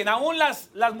nadie, aún las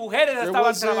mujeres There estaban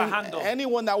wasn't trabajando.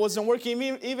 anyone that wasn't working.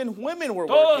 Even women were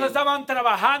Todos working. estaban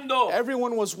trabajando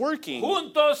Everyone was working.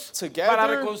 juntos Together para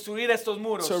reconstruir estos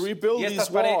muros to rebuild y estas,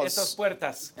 these walls. estas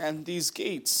puertas. And these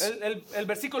gates. El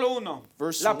versículo 1.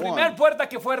 Verse La 1. primera puerta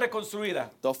que fue reconstruida.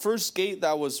 The first gate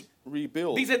that was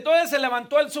rebuilt. Dice, entonces se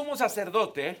levantó el sumo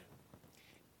sacerdote,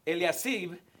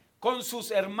 Eliasib, con sus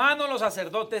hermanos los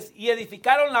sacerdotes y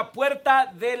edificaron la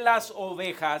puerta de las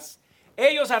ovejas.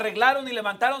 Ellos arreglaron y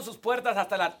levantaron sus puertas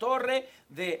hasta la torre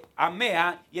de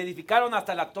Amea y edificaron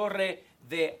hasta la torre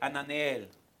de Ananeel.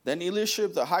 Then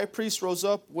Eliashib the high priest rose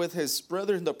up with his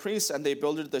brethren the priests, and they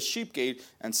builded the sheep gate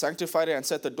and sanctified it and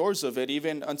set the doors of it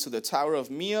even unto the tower of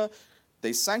Mia.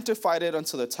 They sanctified it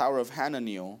unto the tower of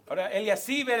Hananiel. Ahora,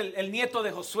 Eliasib, el nieto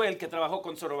de Josué, el que trabajó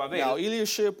con Zorobabel, Now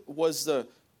Eliashib was the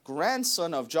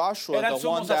grandson of Joshua, Era el the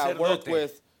one sumo that worked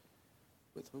sacerdote.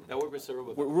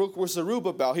 with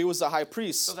Zerubbabel. He was the high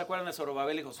priest. ¿no se acuerdan de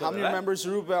Zorobabel y Josué, How many verdad? remember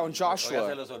Zerubbabel and O ya se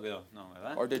Joshua? los olvidó, no,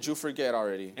 ¿verdad? Or did you forget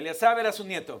already? Eliasib era su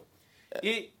nieto.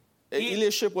 Y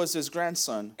Eliashib was his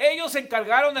grandson. ellos se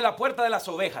encargaron de la puerta de las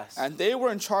ovejas. And they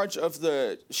were in charge of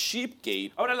the sheep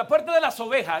gate. Ahora, la puerta de las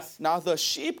ovejas Now the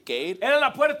sheep gate, era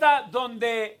la puerta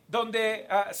donde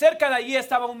cerca de allí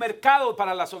estaba un mercado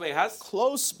para las ovejas,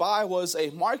 close by was a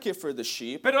market for the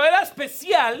sheep, pero era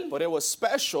especial but it was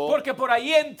special porque por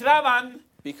ahí entraban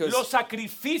because los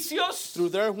sacrificios, through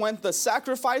there went the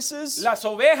sacrifices, las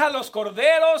ovejas, los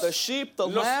corderos, the sheep, the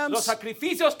los lambs,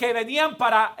 sacrificios que venían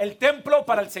para el templo,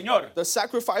 para el Señor. the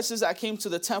sacrifices that came to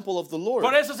the temple of the Lord.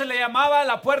 Por eso se le llamaba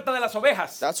la puerta de las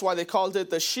ovejas. That's why they called it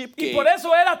the sheep Y gate. por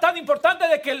eso era tan importante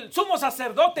de que el sumo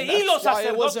sacerdote y los That's why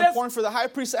it was sacerdotes important for the high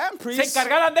priest and se priests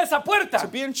encargaran de esa puerta. to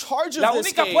be in charge La of this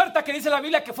única gate. puerta que dice la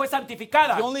Biblia que fue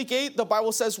santificada. The only gate the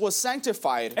Bible says was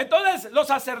sanctified. Entonces los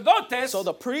sacerdotes, So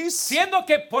the priests, siendo que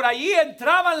que por allí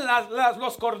entraban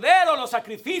los corderos, los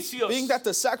sacrificios being that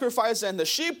the sacrifice and the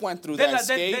sheep went through de that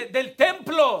gate del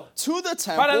templo to the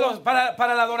para, temple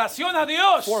para la adoración a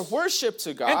Dios. for worship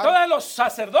to God, Entonces los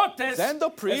sacerdotes, then the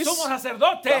el priests, sumo the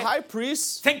sacerdote, high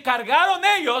priests, se encargaron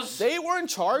ellos they were in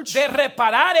charge de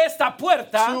reparar esta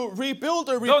puerta. to rebuild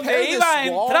or donde repair iba a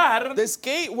this wall, entrar, this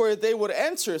gate where they would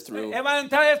enter through, Iban a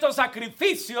entrar estos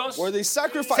sacrificios. where these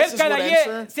sacrifices Cerca would de,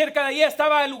 enter. cerca de allí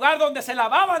estaba el lugar donde se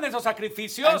lavaban esos And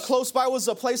sacrificios close by was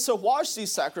a place to wash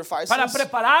these sacrifices, para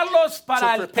prepararlos para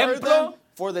to el prepare them templo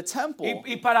for the temple,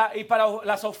 y para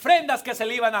las ofrendas que se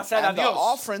le iban a hacer a and the Dios.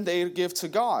 offering they give to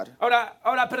God.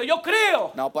 Ahora, pero yo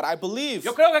creo But I believe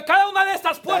que cada una de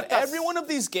estas that puertas every one of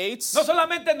these gates no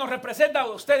solamente nos representa a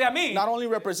usted y a mí, not only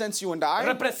represents you and I,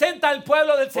 representa al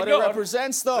pueblo del but it Señor,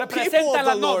 represents the people representa of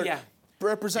la the Lord. novia. Yo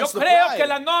Represents the creo que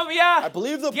la bride. novia I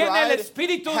believe the tiene el bride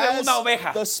espíritu de has una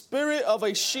oveja. the spirit of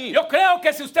a sheep. Yo creo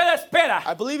que si usted espera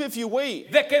I believe if you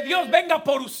wait de que Dios venga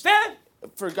por usted,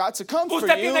 for God to come for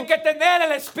usted you, tiene que tener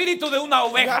el espíritu de una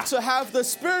you oveja. have to have the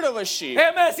spirit of a sheep.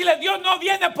 Déjeme decirle, Dios no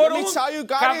viene por Let me un tell you,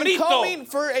 God ain't cabrito. coming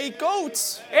for a goat.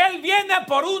 Él viene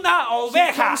por una He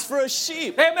oveja. comes for a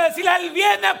sheep Déjeme decirle, Él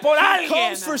viene por alguien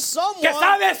comes for someone que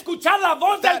sabe escuchar la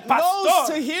voz del that knows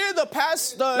to pastor. hear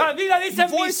La Biblia dice, the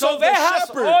mis voice of the ovejas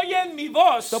shepherd. oyen mi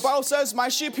voz The Bible says, my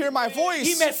sheep hear my y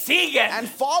voice me siguen. and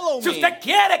follow Si me. usted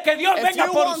quiere que Dios If venga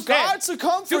you por want usted, God to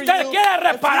come si for usted you, quiere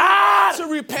if you reparar want to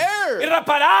repair y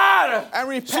reparar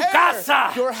and su repair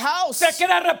casa, your house, usted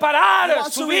quiere you reparar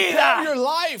want su to vida, repair your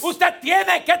life, usted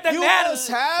tiene que tener must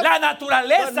have la the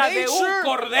naturaleza de un nature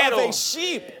cordero. of a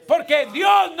sheep. Porque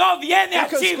Dios no viene a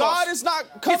Because chivos. God is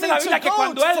not coming Dice la to Biblia que goats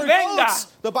cuando Él for venga, goats.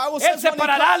 The Bible Él says when he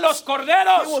separará los comes, He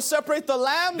will corderos separate the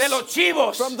lambs de los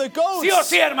chivos. from the goats. Sí o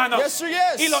sí, hermanos. Yes, sir,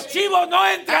 yes. Y los chivos no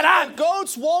and entrarán. the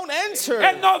goats won't enter.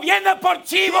 Él no viene por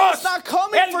chivos. He is not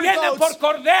coming Él for viene goats.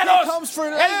 por corderos. He comes for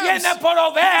Él lambs. viene por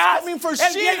ovejas. He's coming for Él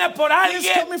sheep. viene por He's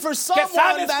alguien coming for que someone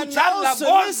sabe that escuchar la knows to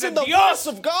voz listen de the Dios voice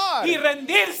of God y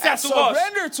rendirse a and su voz.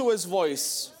 surrender to His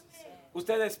voice.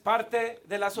 ¿Usted es parte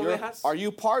de las ovejas? Are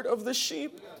you part of the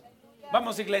sheep?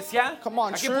 Vamos, iglesia. Come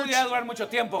on, Aquí church. podría durar mucho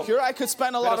tiempo. Here I could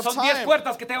spend a lot Pero of son 10 time,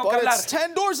 puertas que tengo que but hablar. it's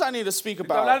 10 doors I need to speak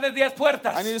Para hablar about. de 10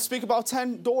 puertas. I need to speak about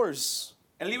 10 doors.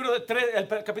 El libro de el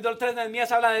capítulo 3 de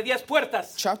Nehemías habla de 10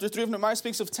 puertas. Chapter 3 of Nehemiah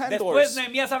speaks of 10 Después doors.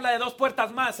 Nehemías habla de 2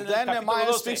 puertas más en el Then capítulo Nehemiah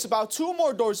 12. speaks about 2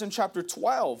 more doors in chapter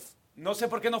 12. No sé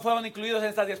por qué no fueron incluidos en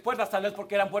estas 10 puertas, tal vez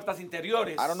porque eran puertas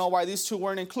interiores. I don't know why these 2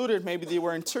 weren't included. Maybe they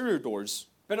were interior doors.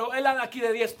 Pero él habla aquí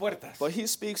de 10 puertas. But he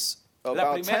speaks La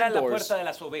about primera 10 es la doors. puerta de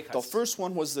las ovejas. The first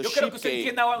one was the Yo quiero sheep que usted gate.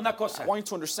 entienda una I cosa. want you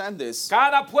to understand this.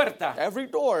 Cada puerta Every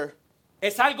door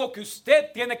es algo que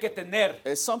usted tiene que tener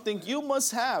is something you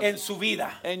must have en su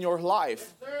vida. in your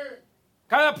life.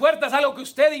 Cada puerta es algo que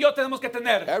usted y yo tenemos que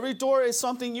tener. Every door is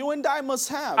something you and I must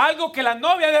have. Algo que la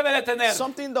novia debe de tener.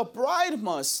 Something the bride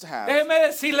must have. Déjeme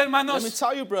decirle, Let me hermanos,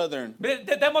 tell you, brethren.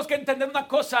 tenemos que entender una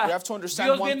cosa. You have to understand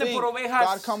Dios one viene thing. por God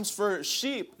ovejas. comes for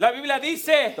sheep. La Biblia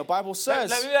dice, The Bible la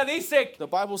says, Biblia dice the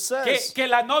Bible says que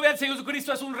la novia del Señor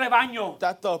Jesucristo es un rebaño.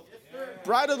 that the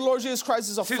bride of the Lord Jesus Christ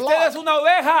is a Si usted es flock. una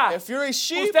oveja, If you're a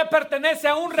sheep, usted pertenece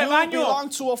a un you rebaño. belong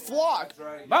to a flock.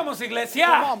 Vamos, iglesia.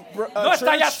 Come on, No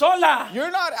está ya church. sola.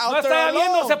 You're not No out está there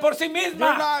viéndose alone. por sí You're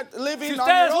misma. not living Si on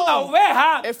usted es your una own.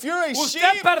 oveja, If you're a usted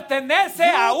sheep, pertenece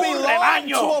a you un belong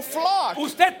rebaño. to a flock.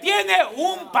 Usted tiene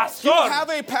un You pastor. have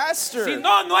a pastor. Si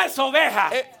no, no es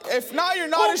oveja. If not, you're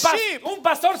not a sheep. Un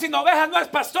pastor sin oveja no es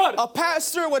pastor. A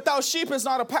pastor without sheep is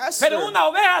not a pastor. Pero una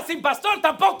oveja sin pastor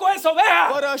tampoco es oveja.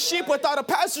 But a sheep without a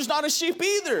pastor is not a sheep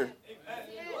either.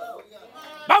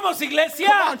 Vamos, iglesia.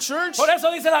 Come on, church. Por eso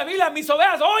dice la Biblia, mis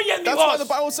ovejas oyen mi That's why the voz.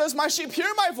 Bible says, my sheep hear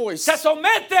my voice. Se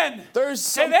someten.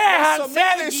 Se dejan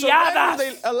ser they guiadas.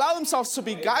 they allow themselves to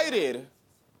be guided.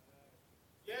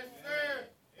 Yes, sir.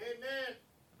 Amen.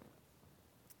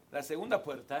 La segunda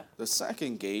puerta, The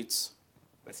second gate,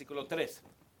 versículo 3.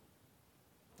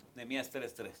 Nehemías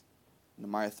 3:3.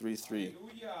 Nehemiah 3:3.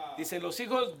 Dice, los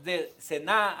hijos de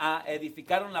Senaa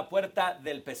edificaron la puerta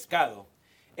del pescado.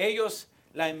 Ellos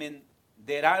la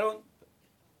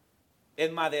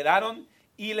enmaderaron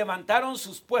y levantaron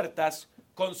sus puertas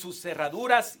con sus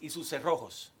cerraduras y sus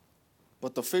cerrojos.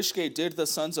 But the fish gate did the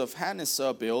sons of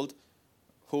Hanissa build,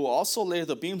 who also laid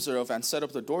the beams thereof, and set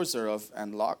up the doors thereof,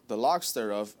 and the locks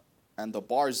thereof, and the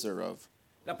bars thereof.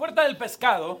 La puerta del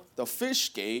pescado The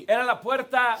fish gate era la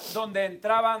puerta donde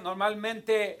entraba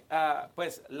normalmente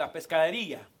pues la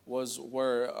pescadería. was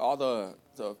where all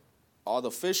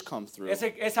the fish come through.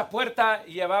 Esa puerta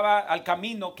llevaba al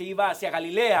camino que iba hacia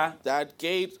Galilea That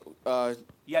gate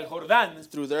y al Jordán,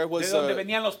 through there de was donde the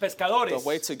venían los pescadores.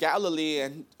 way to Galilee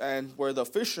and where the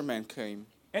fishermen came.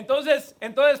 Entonces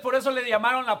por eso le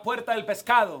llamaron la puerta del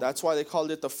pescado. That's why they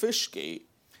called it the fish gate.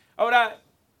 Ahora,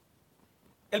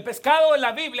 el pescado en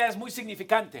la Biblia es muy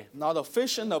significante. Now the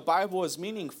fish in the Bible is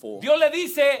meaningful. Dios le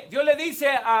dice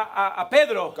a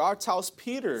Pedro, God tells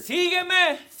Peter,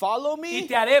 sígueme follow y me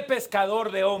te haré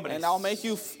pescador de hombres. and I'll make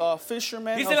you a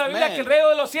fisherman Dice la of Biblia que el men. reino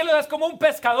de los cielos es como un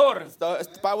pescador The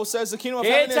Bible says the kingdom of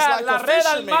que heaven is echa like la a red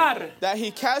al mar. fisherman, that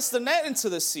he casts the net into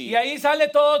the y sea. ahí sale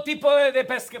todo tipo de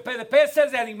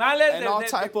peces, de animales, And all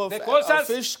type of de cosas.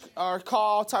 fish are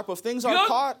caught, all type of things are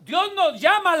caught. Dios nos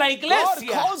llama a la God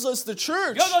iglesia. calls us the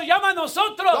church. Dios nos llama a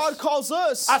nosotros God calls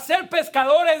us a ser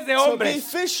pescadores de to be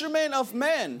hombres. fishermen of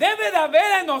men. Debe de haber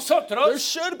en There nosotros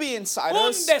should be inside un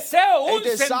us deseo, a un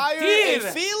desire, sentir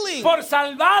a feeling por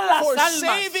salvar las for almas.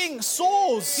 saving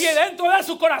souls. Si dentro de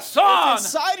su corazón If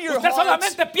inside your usted heart,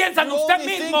 solamente piensa en you usted only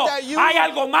mismo, think that you- hay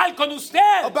algo mal con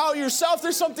usted. About yourself,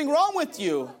 there's something wrong with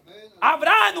you.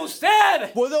 ¿Habrá en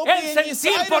usted Will there el be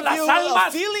sentir inside por of las you a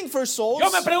almas? feeling for souls?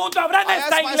 Yo me pregunto, ¿habrá en I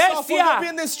esta ask myself, will there be iglesia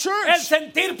in this el church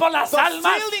sentir por las the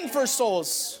almas? feeling for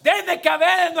souls? Tiene que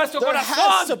haber en nuestro There has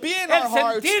corazón to be in el our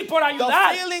hearts sentir por the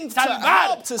ayudar, feeling to salvar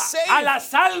help, to save a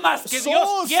las almas que Dios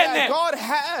Souls tiene. that God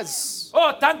has.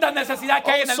 Oh, tanta necesidad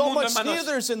que hay Oh, en el so mundo, much hermanos.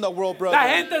 needers in the world, La brother.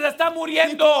 gente se está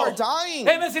muriendo. People are dying.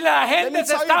 Déjeme decirle, la Let me gente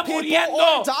se tell está you, people muriendo.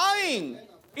 are dying.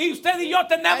 Y usted y yo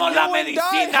tenemos And la you and I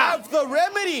medicina. have the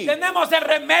remedy. Tenemos el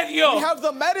remedio. We have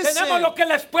the medicine. Tenemos lo que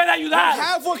les puede We ayudar.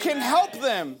 have what can help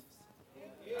them.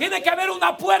 Tiene que haber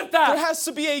una There puerta. has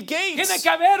to be a gate. Tiene que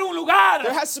haber un lugar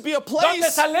There has to be a donde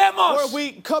place salemos where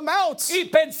we come out y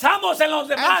pensamos en los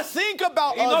and demás. think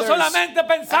about Y no others. solamente And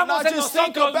pensamos not en just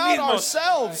think nosotros about mismos.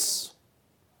 ourselves.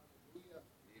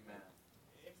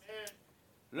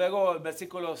 Luego el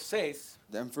versículo 6,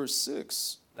 Then verse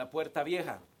 6 la puerta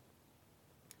vieja.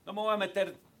 No me voy a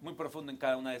meter muy profundo en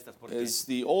cada una de estas porque is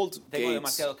the old tengo gates.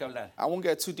 demasiado que hablar. I won't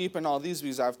get too deep in all these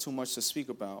because I have too much to speak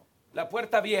about. La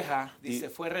puerta vieja, dice,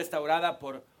 fue restaurada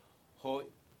por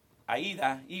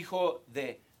Joaída, hijo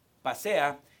de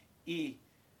Pasea, y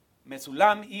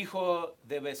Mesulam, hijo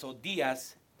de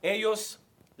Besodías. Ellos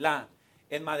la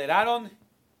enmaderaron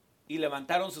y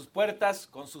levantaron sus puertas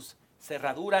con sus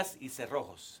cerraduras y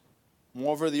cerrojos.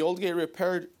 Moreover, the old gate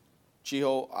repaired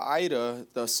Jehoiada,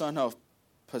 the son of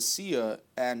Paseah,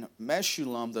 and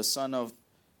Meshullam, the son of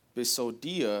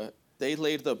Besodiah. They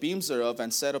laid the beams thereof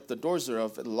and set up the doors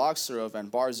thereof, the locks thereof, and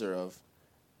bars thereof.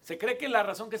 Se cree que la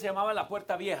razón que se llamaba la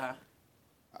puerta vieja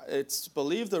It's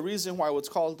believed the reason why it's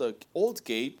called the old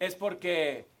gate es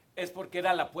porque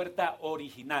era la puerta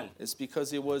original is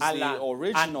because it was a the la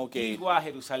original gate antigua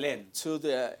Jerusalén, to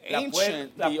the La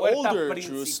ancient, la the puerta older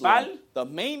principal Jerusalem, the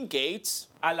main gate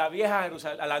a la vieja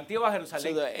Jerusalén, a la antigua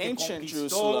Jerusalén To the que ancient conquistó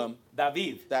Jerusalem.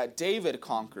 David. that David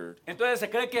conquered. Entonces se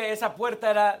cree que esa puerta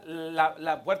era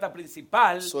la puerta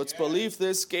principal So it's believed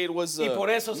this gate was y the por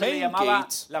eso se le main llamaba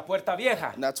gate, la puerta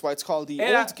vieja. and that's why it's called the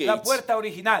Era old la gate. puerta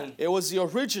original. It was the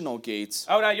original gate.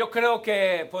 Ahora yo creo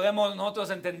que podemos nosotros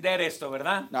entender esto,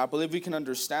 ¿verdad? Now I believe we can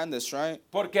understand this, right?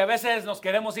 Porque a veces nos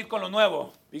queremos ir con lo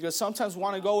nuevo, Because sometimes we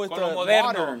want to go with Con the lo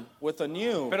moderno. modern, with the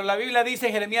new. pero la Biblia dice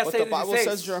en Jeremías But the Bible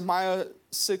says, 6:16, Jeremiah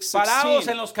paraos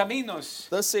en 6:16, los caminos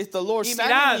thus saith the Lord, y stand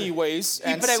mirad in ye ways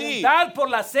y and see, preguntar por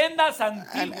las sendas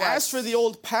and ask for the antiguas,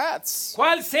 old paths.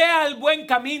 cuál sea el buen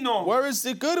camino, Where is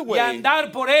the good y way?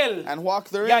 andar por él, And walk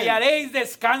y therein, hallaréis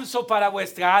descanso para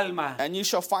vuestra alma. and ye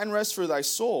shall find rest for thy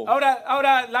soul.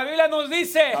 Ahora la Biblia nos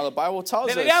dice, Now the Bible tells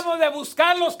us deberíamos de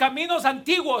buscar los caminos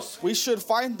antiguos, we should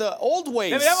find the old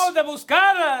ways. deberíamos de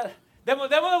buscar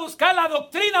la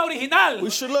doctrina original. We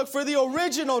should look for the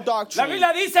original La doctrine.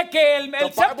 Biblia dice que el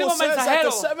The séptimo Bible says that the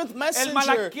mensajero, seventh el,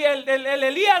 messenger, el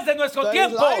Elías de nuestro the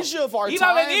tiempo, Elijah of our iba a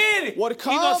time venir would y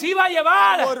come nos iba a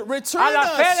llevar and would return a la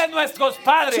fe us de nuestros to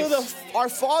padres. our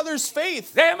father's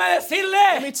faith. Déjeme Let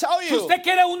decirle, me tell si you, usted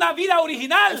quiere una vida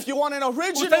original, if you want an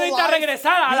original usted necesita life,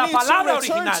 regresar a la you need palabra to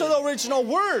return original. to the original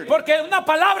word. porque una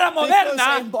palabra moderna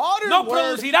Because a modern no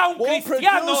word producirá un won't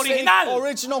cristiano produce original. an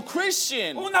original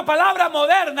Christian. Una palabra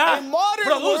moderna A modern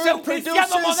produce word un cristiano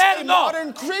produces a moderno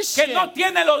modern Christian que no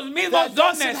tiene los mismos that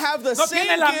doesn't dones, have the no same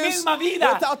tiene la gifts, misma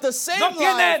vida, without the same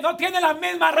no tiene la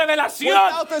misma revelación.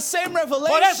 without the same revelation.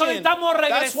 Por eso necesitamos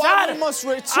That's why regresar we must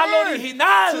al return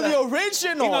original. to the Y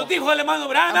original. nos dijo el hermano And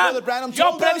Branham, Brother Branham yo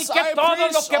told us, prediqué I todo lo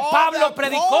preached que all Pablo that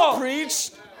Paul predicó.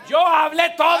 preached. Yo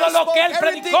hablé todo I lo spoke que él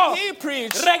everything predicó. he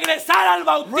preached. Regresar al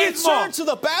bautismo Return to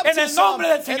the en el baptism nombre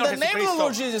del in Señor the name of the Jesucristo.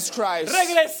 Lord Jesus Christ.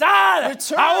 Regresar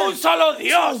Return a un solo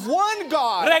Dios. to one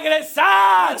God.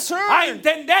 Regresar Return a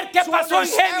entender qué to pasó en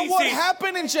understand what Génesis.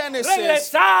 happened in Genesis.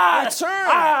 Regresar Return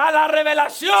a la to the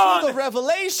revelación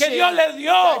revelation que Dios le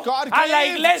dio that God a la gave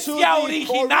to iglesia the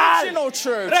original. original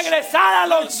church. Regresar a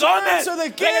los Return dones. to the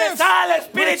gifts. Regresar al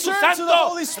Espíritu Return to the Santo.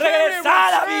 Holy Spirit.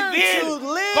 Regresar a Return vivir to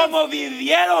live como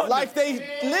vivieron like they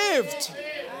lived.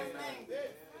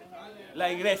 la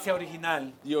iglesia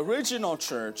original. The original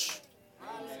church.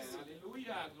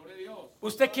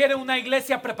 ¿Usted quiere una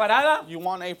iglesia preparada? You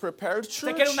want a prepared church?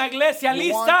 ¿Usted quiere una iglesia You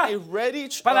lista want a ready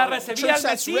para church recibir al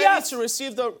that's ready Mesías? to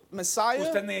receive the Messiah?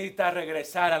 Usted necesita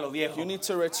regresar a lo viejo. You need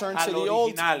to return a to lo the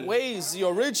old original. ways, the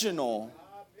original.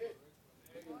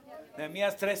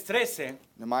 Nehemías 3:13.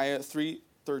 Nehemiah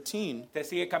 3:13. Usted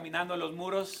sigue caminando en los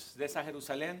muros de esa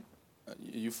Jerusalén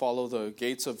You follow the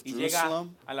gates of y llega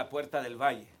Jerusalem, a la puerta del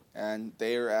valle. and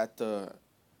they are at the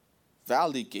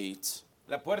valley gate.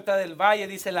 La puerta del valle,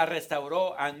 dice, la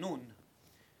restauró Anún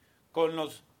con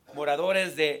los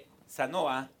moradores de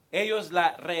Zanoa. Ellos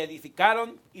la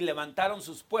reedificaron y levantaron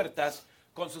sus puertas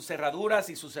con sus cerraduras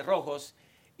y sus cerrojos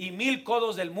y 1000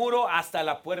 codos del muro hasta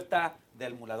la puerta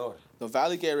del mulador. The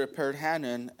valley gate repaired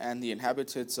Hanun and the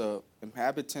inhabitants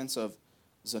of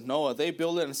Zanoah. They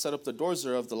built it and set up the doors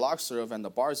thereof, the locks thereof, and the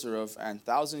bars thereof, and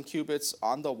 1,000 cubits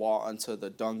on the wall unto the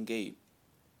dung gate.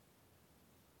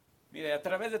 Mire, a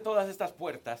través de todas estas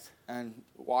puertas, And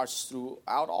watch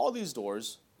throughout all these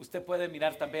doors. usted puede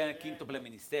mirar también el quíntuple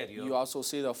ministerio. You also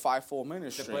see the fivefold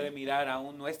Usted puede ministry. mirar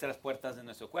aún nuestras puertas de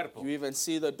nuestro cuerpo. You even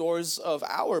see the doors of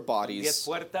our 10 bodies.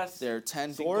 puertas, There are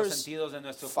 10 5 doors, sentidos de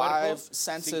nuestro 5 cuerpo, 5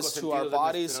 senses to sentidos our de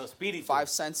bodies, nuestro espíritu. 5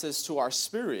 senses to our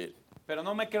spirit. Pero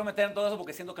no me quiero meter en todo eso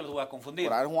porque siento que los voy a confundir.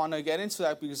 But I don't want to get into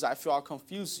that because I feel I'll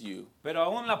confuse you. Pero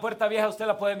aún la puerta vieja usted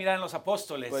la puede mirar en los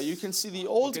apóstoles. But you can see the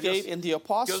old Porque Dios- gate in the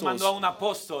Dios mandó a apostles un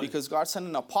apóstol. because God sent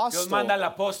an Dios manda al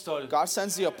apostle. apóstol God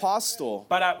sends the apostle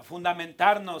para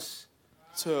fundamentarnos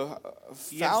to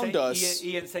y, found us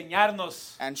y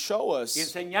enseñarnos and show us y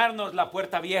enseñarnos la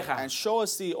puerta vieja, and show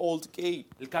us the old gate,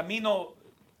 el camino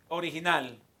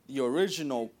original, the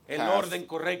original el path, orden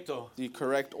correcto. the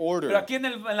correct Pero order. aquí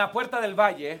en la puerta del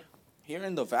valle, Here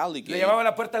in the valley le gate, llamaban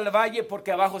la puerta del valle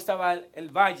porque abajo estaba el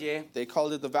valle. they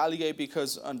called it the valley gate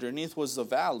because underneath was the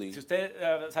valley. Si usted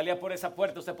salía por esa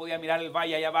puerta, usted podía mirar el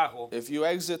valle allá abajo. If you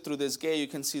exit through this gate, you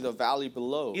can see the valley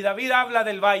below. Y David habla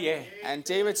del valle. And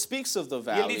David speaks of the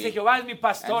Y él dice, valley. Jehová es mi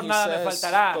pastor, And he nada me says,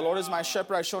 faltará. the Lord is my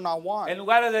shepherd, I shall not want. En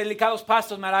lugares de delicados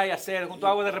pastos me hará yacer, junto a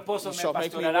aguas de reposo He me shall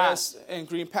make me pastorará. rest in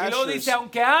green Y luego pastures. dice,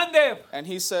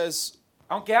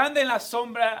 aunque ande en la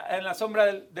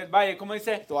sombra del valle, ¿cómo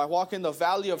dice? Though I walk in the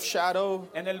valley of shadow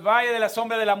En el valle de la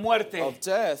sombra de la muerte, of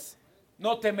death,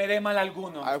 no temeré mal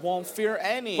alguno, I won't fear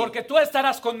any, porque tú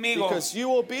estarás conmigo. because you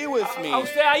will be with me.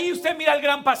 Ahí usted mira al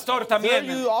gran pastor There también.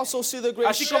 you also see the great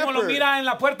Así como lo shepherd. mira en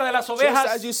la puerta de las Just ovejas,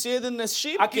 as you see it in the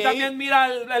sheep aquí gate, también mira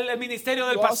el ministerio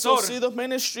del you also pastor. see the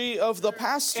ministry of the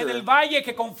pastor. En el valle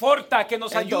que conforta, que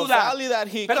nos And the ayuda. valley that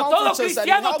he Pero todo comforts us, that he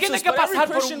cristiano helps tiene us, que but every pasar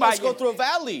por un Christian must go valle. through a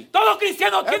valley. Todo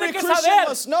cristiano tiene Every que Christian saber,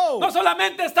 must know. no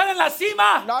solamente estar en la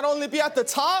cima, Not only be at the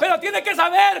top, pero tiene que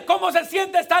saber cómo se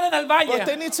siente estar en el but they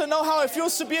valle. need to know how it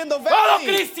feels to be in the Todo valley.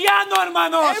 cristiano,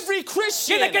 hermanos, Every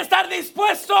Christian tiene que estar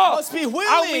dispuesto must be a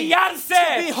willing humillarse,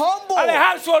 to be humble, a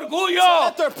dejar su orgullo, to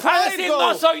let their a pride decir go,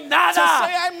 no soy to say nada,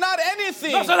 I'm not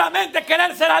anything, no solamente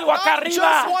querer ser algo acá not just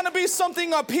arriba, want to be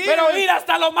something up here, pero ir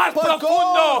hasta lo más but go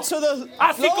profundo, to the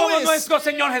así como lowest, nuestro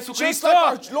Señor just Jesucristo.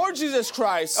 like our Lord Jesus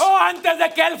Christ. Oh, antes de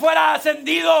que Él fuera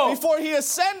ascendido, Before he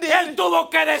ascended, Él tuvo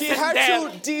que he had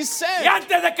descender. to descend. Y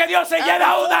antes de que Dios se And lleve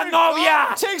una before novia,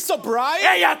 God takes a bride,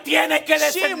 ella tiene que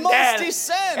she must descender.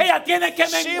 descend. Ella tiene que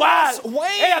She menguar. must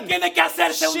wane. Ella tiene que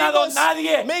hacerse She una don must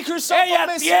nadie. make herself a Ella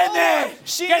Miss tiene Someone.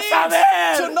 She que needs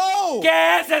saber to know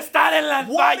qué es estar en el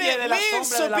what valle de it la means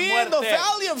sombra de to la be in the muerte.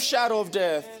 valley of shadow of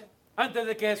death. Antes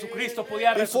de que Jesucristo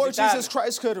pudiera Before resucitar, Jesus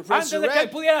Christ could antes de que Él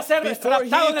resurrect, pudiera ser before he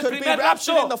raptado en el could be primer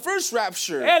raptured in rapto, the first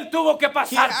rapture, Él tuvo que he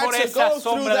pasar had por to esa go through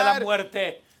sombra de la that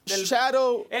muerte.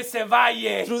 shadow, Ese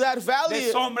valle through that valley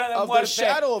de sombra de of the muerte.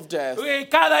 shadow of death. Y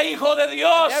cada hijo de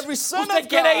Dios, Every son usted of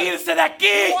quiere God, irse de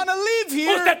aquí, You want to leave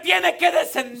here, usted tiene que you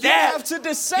descender, have to tiene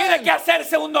descend. que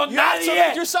hacerse un don You have to nadie,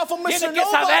 make yourself a Mr. tiene que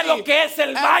saber lo Nobody que es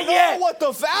el and valle know what the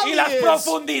y valley las is, the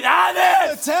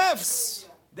profundidades depths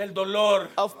del dolor,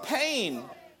 of pain,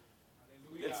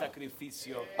 del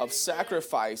sacrificio. of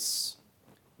sacrifice.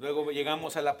 Luego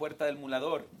llegamos a la puerta del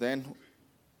mulador, Then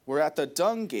we're at the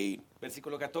dung gate,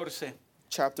 versículo 14.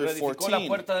 chapter Reedificó la 14.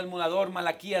 puerta del mulador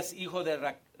Malaquías, hijo de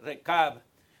Recab,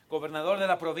 gobernador de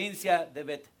la provincia de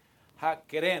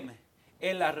Bet-Hakerem,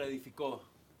 él la reedificó.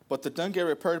 But the dung gate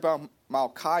repaired about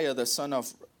Malchiah, the son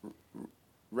of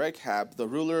Rechab, the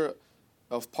ruler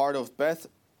of part of Beth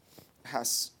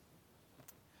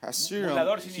Hasurim.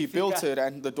 Mulador He significa- built it,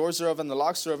 and the doors thereof, and the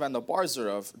locks thereof, and the bars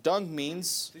thereof. Dung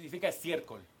means Significa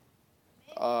estiércol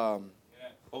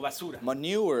o basura.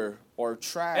 manure or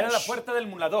Era la trash. puerta del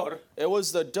mulador It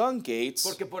was the dung gates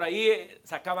porque por ahí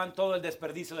sacaban todo el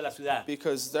desperdicio de la ciudad.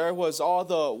 because there was all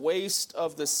the waste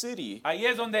of the city. Ahí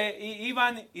es donde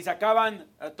iban y sacaban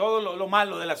todo lo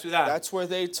malo de la ciudad. That's where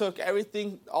they took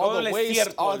everything, all Todo the el waste,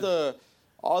 estiércol.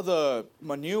 all the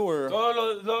manure,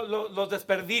 Todos los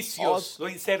desperdicios, lo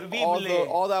inservible.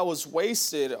 all that was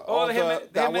wasted, all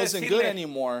that déjeme wasn't good decirle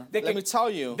anymore. de Let me tell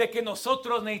you de que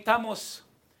nosotros necesitamos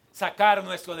sacar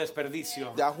nuestro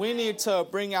desperdicio. that we need to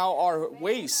bring out our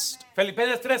waste.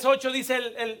 Filipenses 3:8 dice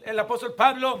el apóstol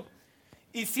Pablo,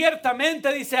 y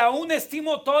ciertamente dice, aún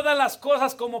estimo todas las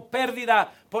cosas como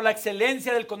pérdida por la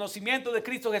excelencia del conocimiento de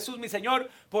Cristo Jesús mi Señor,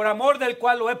 por amor del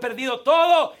cual lo he perdido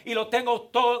todo y lo tengo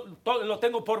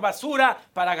por basura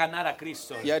para ganar a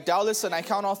Cristo. Yet doubtless, and I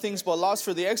count all things but loss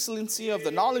for the excellency of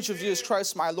the knowledge of Jesus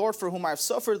Christ my Lord, for whom I have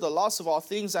suffered the loss of all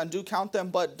things, and do count them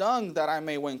but dung, that I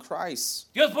may win Christ.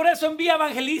 Dios por eso envía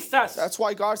evangelistas That's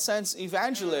why God sends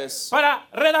evangelists para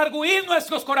redarguir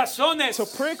nuestros corazones, to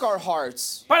prick our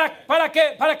hearts,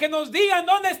 para que nos digan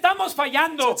dónde estamos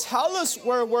fallando. to tell us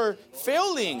where we're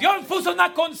failing. Dios puso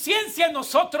una conciencia en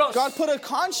nosotros. God put a Él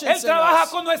conscience in trabaja us.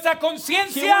 con nuestra He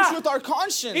conciencia works with our y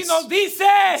conscience. nos dice,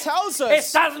 tells us,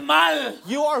 estás mal.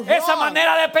 You are Esa wrong.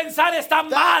 manera de pensar está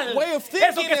mal. way of Eso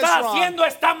thinking que is estás wrong. haciendo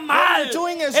está mal. you're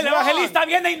doing is El evangelista wrong.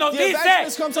 viene y nos The evangelist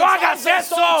dice, comes no and hagas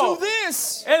tells us, don't do eso.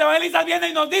 this. El evangelista viene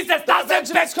y nos dice, The estás en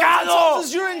evangelist comes and pecado. tells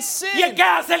us you're in sin. ¿Y qué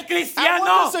hace el And cristiano?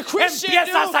 what does the Christian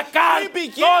Empieza a do? sacar He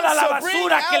begins toda la to bring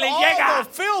basura que out le all llega. the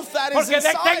filth that is Porque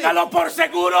inside. téngalo por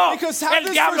seguro, Because have el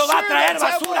this diablo for va a sure, traer the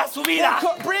devil basura a su vida.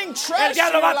 will bring El trash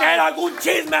diablo to va a your traer life. algún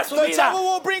chisme a su The vida. devil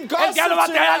will bring El gossip diablo va a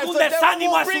to traer your algún life. The devil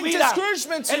desánimo will a su bring vida.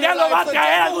 discouragement to El your diablo va life. a The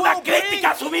traer devil alguna will bring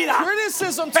crítica a su vida.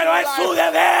 criticism to Pero your es life. su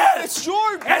deber, It's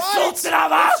your es su right. It's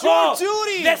trabajo your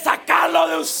duty. de sacarlo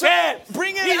de usted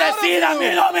Bring it y out of decir, a mí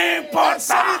you. no me And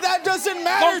say importa. that doesn't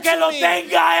matter Con que to lo me.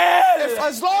 tenga él,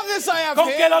 As long as I have con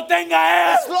que him, lo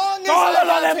tenga as él, long as todo I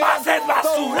lo have demás him, es the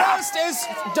basura. rest is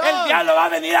El done. diablo va a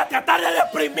venir a tratar de The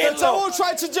devil deprimirlo, will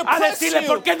try to a depress decirle, you.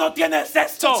 ¿por qué no tienes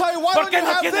esto? To tell you, why ¿Por don't qué you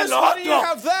no have tienes this? lo Why don't you otro?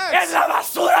 have that? Es la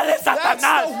basura de That's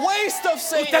Satanás. the waste of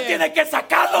Usted Satan. tiene que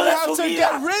sacarlo You de have su to vida,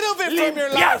 get rid of it from your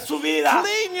limpiar life. su vida.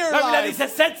 Clean your La Biblia life. dice,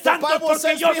 sed The santos Bible porque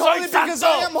says, yo be soy holy because I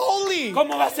am santo. holy.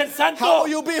 ¿Cómo va a ser How santo? will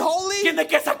you be holy? You Tiene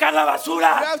que sacar la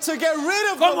basura. have to get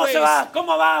rid of the ¿Cómo waste.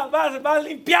 va a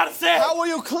limpiarse? How will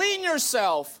you clean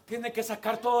yourself? Tiene que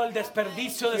sacar todo el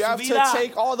desperdicio de You su have vida. to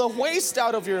take all the waste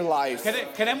out of your life.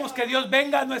 Queremos que Dios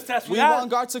venga a nuestra We ciudad. want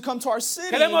God to come to our city.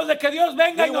 Queremos de que Dios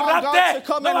venga We y nos want God to rapte.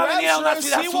 come No and va a venir a una rapture us.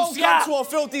 ciudad He won't sucia. come to a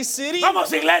filthy city.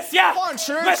 Vamos, iglesia. Come on,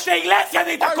 church. Nuestra iglesia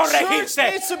necesita Our church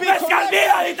corregirse. needs to be Nuestra corrected.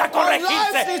 vida necesita Our lives need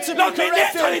corregirse. to be Los ministros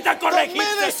corrected. necesitan The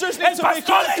corregirse. ministers El need to be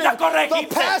pastor necesita corrected.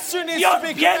 The pastor corregirse. needs Dios to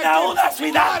be viene a una corrected.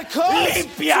 ciudad God comes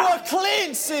limpia. to a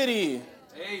clean city.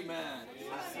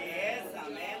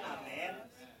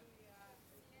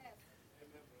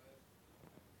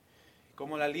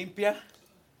 ¿Cómo la limpia?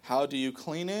 How do you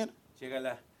clean it?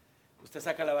 Usted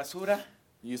saca la basura,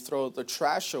 You throw the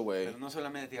trash away. pero no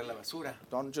solamente tirar la basura.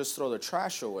 Don't just throw the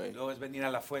trash away. Luego es venir a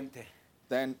la fuente.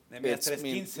 Then Nehemías it's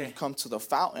means 3:15. you come to the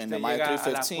fountain. Usted Nehemiah llega a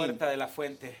la 3:15. puerta de la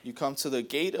fuente. You come to the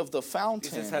gate of the Dice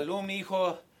fountain. Salum,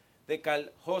 hijo de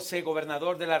José,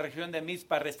 gobernador de la región de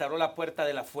Mizpa, restauró la puerta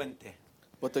de la fuente.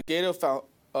 But the gate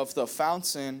of the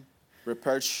fountain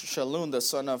repaired Shalom, the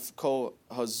son of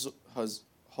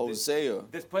Hosea.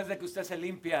 Después de que usted se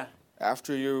limpia,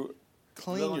 After you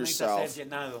clean luego necesita yourself, ser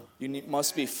llenado. you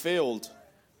must be filled.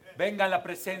 Venga a la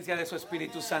presencia de su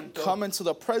Espíritu Santo. Come into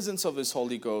the presence of His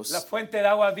Holy La Ghost. fuente de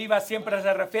agua viva siempre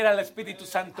se refiere al Espíritu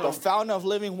Santo. The fountain of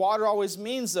living water always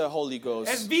means the Holy Es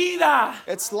Ghost. vida.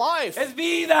 It's life. Es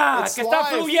vida It's que está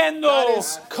life fluyendo. that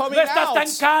is coming No está out.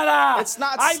 estancada. It's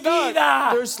not Hay stuck. vida.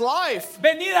 There's life.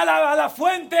 Venid a la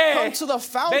fuente. Come to the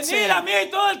fountain. Venid a mí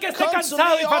todo el que esté Come to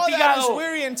cansado me, y all that is fatigado.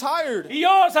 weary and tired. Y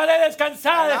yo os haré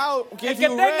descansar. And I'll El give que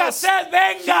you tenga rest. sed, He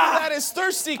venga that is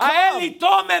thirsty, a él y come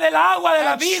tome del agua de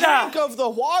la and vida. drink of the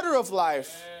water of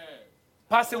life.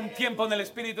 Pase un tiempo en el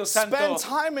Espíritu Santo. Spend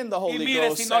time in the Holy mire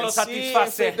Ghost si no lo and see if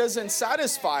satisface. it doesn't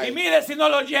satisfy. Y mire si no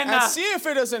lo llena. And see if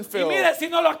it doesn't Y fill. mire si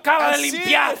no lo acaba And de see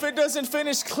limpiar. if it doesn't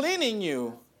finish cleaning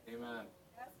you.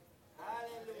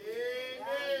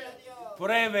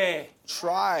 Pruebe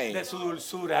Try de su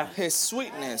dulzura. his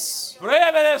sweetness.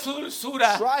 Pruebe de su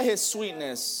dulzura. Try his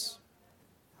sweetness.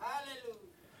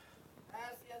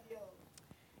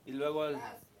 Y luego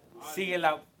sigue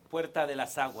la puerta de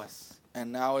las aguas.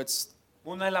 And now it's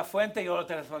Una es la fuente y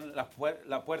otra es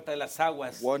la puerta de las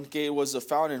aguas. one gate was the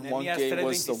fountain, one Nehemías gate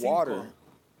was the 3:25. water.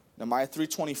 Nehemiah Dice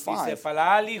 3:25.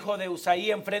 Falaal, hijo de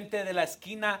Usaí, enfrente de la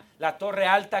esquina, la torre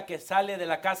alta que sale de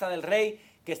la casa del rey,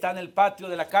 que está en el patio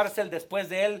de la cárcel. Después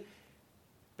de él,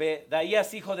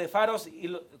 Pedaías, hijo de Faros.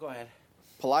 Go ahead.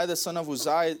 Pelai the son of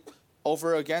Uzziah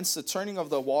over against the turning of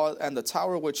the wall and the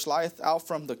tower which lieth out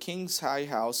from the king's high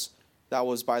house that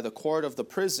was by the court of the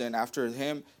prison. After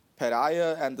him,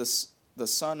 Pedaiah and the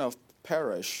son of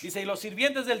Perish. Dice, y los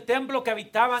sirvientes del templo que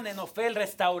habitaban en Ofel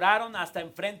restauraron hasta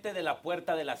enfrente de la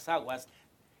puerta de las aguas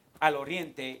al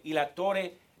oriente y la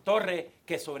torre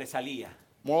que sobresalía.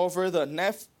 Moreover, the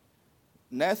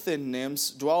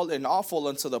Nethinims dwelled in Ophel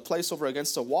unto the place over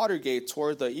against the water gate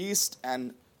toward the east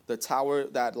and the tower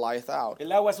that lieth out.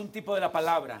 El agua es un tipo de la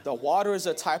palabra. The water is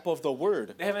a type of the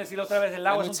word. Déjeme decirlo otra vez, el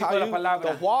agua Let es me un tipo tell de you, la palabra.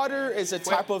 the water is a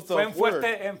type of the Fue word.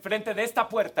 enfrente de esta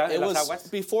puerta de It las was aguas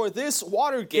before this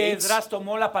water que gate Esdras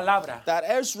tomó la palabra that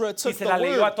Ezra took y se the la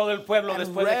leyó a word todo el pueblo and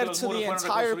después de que read los to the muros fueron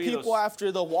entire reconstruidos. people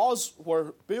after the walls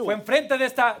were built. Fue enfrente de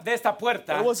esta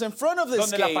puerta It was in front of this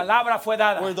donde la gate palabra fue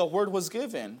dada. where the word was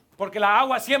given. Porque la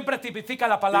agua siempre tipifica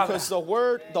la palabra. Because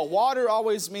the water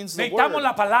always means the Necesitamos word.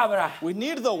 la palabra. We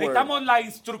need the word. Necesitamos la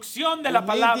instrucción de la We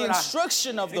need the palabra.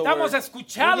 instruction of the Necesitamos word.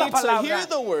 escuchar We la need to palabra. hear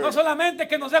the word. No solamente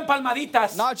que nos den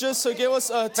palmaditas, Not just to give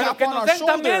us a pero tap que on nos our den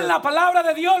shoulder, también la palabra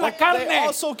de Dios, la but they carne.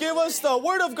 also give us the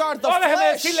word of God, the Oh, déjeme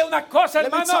flesh. decirle una cosa,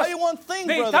 Let me hermanos. tell you one thing,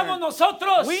 Necesitamos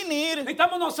brother.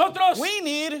 necesitamos nosotros We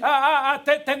need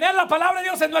tener la palabra de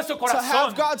Dios en nuestro to have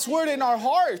corazón. God's word in our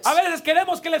hearts. A veces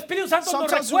queremos que el Espíritu Santo nos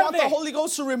Sometimes we want the recuerde Holy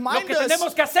Ghost to lo remind que us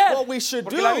tenemos que hacer. what we should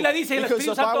Porque do. la Biblia dice, y el Because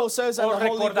Espíritu the Bible Santo says that os the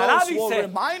Holy recordará, Ghost will dice.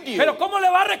 remind you. Pero ¿cómo le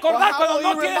va a Well, recordar how cuando will no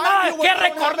he tiene remind nada you when que you don't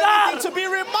have recordar? anything to be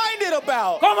reminded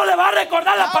about? ¿Cómo le va a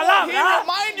recordar la How will he palabra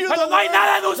remind you cuando the no hay word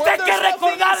nada en when usted que there's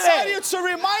nothing inside recordarle? you to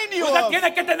remind you Usted of?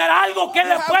 tiene que tener algo que You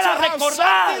le have pueda to have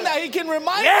recordar. something that he can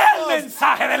remind Lea el you of.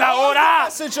 mensaje de la Read the hora.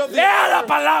 message of the Lea la hour.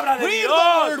 palabra de Read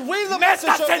Dios. the word. Read the message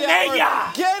of Métase en the hour.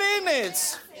 ella. Get in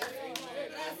it.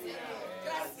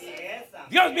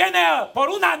 Dios viene por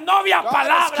una novia God is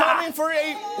palabra. coming for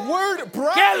a word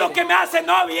bride. ¿Qué es lo que me hace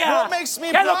novia? What makes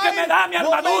me ¿Qué es lo que bride? me da mi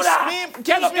What armadura? makes me-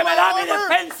 ¿Qué es lo gives que me me my da mi armor?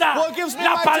 defensa? What gives me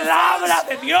La my palabra defense?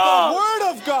 de The Dios. word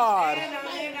of God.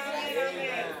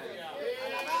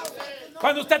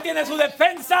 Cuando usted tiene su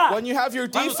defensa, When you have your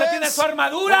cuando defense, usted tiene su when you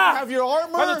armadura, have your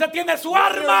armor, cuando usted tiene su when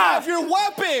you arma, have your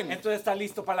weapon, entonces está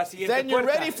listo para la siguiente then you're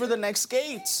puerta. ready for the next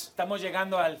gate. Estamos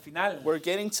llegando al final. We're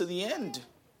getting to the end.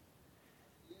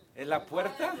 Es la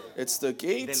puerta It's the de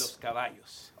gate los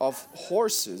caballos. of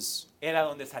horses. Era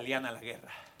donde salían a la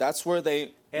guerra. That's where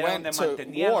they Era went donde to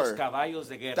mantenían los war. caballos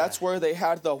de guerra. That's where they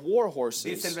had the war Dice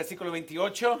el horses. versículo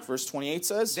 28. Verse 28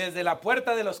 says, Desde la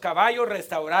puerta de los caballos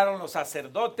restauraron los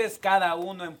sacerdotes, cada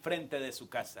uno enfrente de su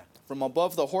casa. from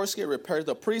above the horse gate repaired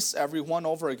the priests, every one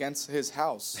over against his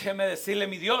house. Déjeme decirle,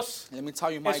 mi Dios Let me tell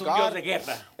you, my es un Dios de God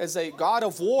guerra. is a God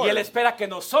of war. Y Él espera que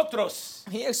nosotros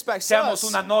He expects seamos us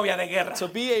una novia de guerra. to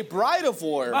be a bride of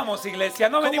war. Vamos, iglesia,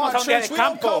 no Come venimos on, a un día church, de we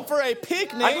don't come campo. for a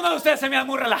picnic. Algunos de ustedes se miran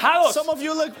muy relajados, Some of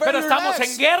you look very pero estamos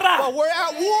relaxed, en guerra. but we're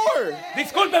at war.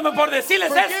 Discúlpeme por decirles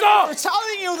Forgive me esto, for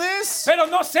telling you this, pero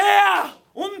no sea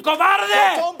un but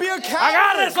cobarde. don't be a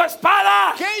Agarre coward. su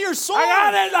espada. Get your sword.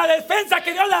 Agarre la defensa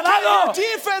que Dios le ha Get dado. your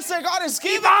defense that God has Y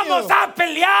given vamos you. a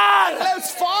pelear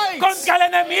Let's fight contra el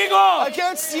enemigo.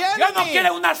 against the Dios no enemy.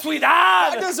 quiere una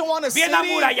ciudad God doesn't want a bien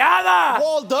city amurallada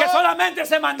walled que up solamente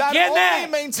se mantiene only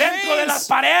maintains dentro de las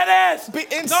paredes.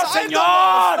 inside No, the Señor.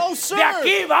 walls. No, sir. De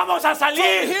aquí vamos a From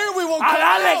salir here we will a come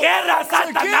darle out guerra a to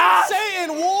give Satanás.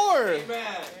 Satan war.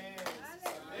 Amen.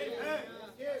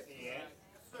 Yes,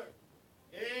 sir.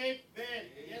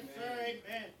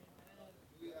 Amen.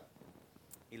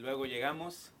 Y luego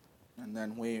llegamos And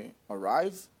then we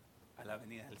arrive a la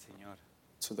venida del Señor.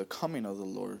 to the coming of the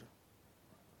Lord.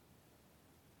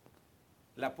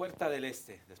 La puerta del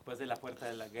este, después de la puerta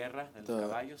de la guerra, de los The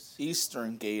caballos.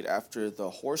 eastern gate after the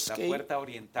horse La gate puerta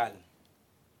oriental.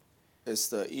 is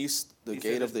the Dice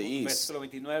gate of the east. Versículo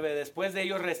 29. Después de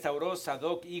ellos restauró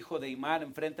Sadoc, hijo de Imar,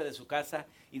 enfrente de su casa.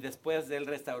 Y después de él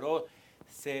restauró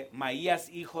Semaías,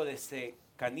 hijo de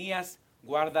Secanías,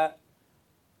 guarda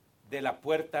de la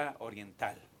puerta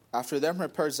oriental. After them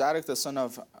repaired Zadok the son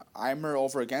of Immer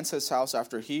over against his house.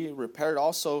 After he repaired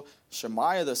also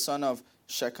Shemaiah the son of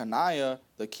Shechaniah,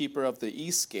 the keeper of the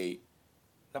east gate.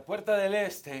 La puerta del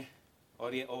este,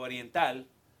 oriental,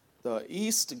 The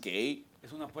east gate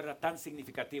es una puerta tan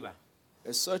significativa.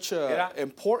 It's such an Era-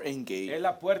 important Es gate.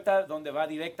 la puerta donde va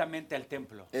directamente al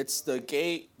templo. It's the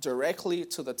gate directly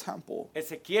to the temple.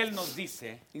 Ezequiel nos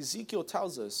dice, Ezekiel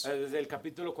tells us, desde el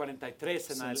capítulo 43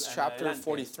 since en chapter adelante,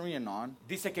 43 and on,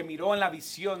 dice que miró en la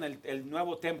visión el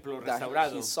nuevo templo that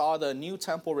restaurado he saw the new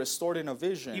temple restored in a y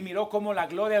vision. miró cómo la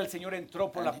gloria del Señor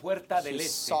entró por la puerta del He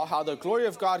este. saw how the glory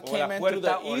of God O la came in through the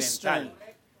puerta eastern oriental.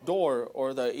 door,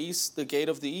 or the gate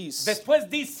of the east. Después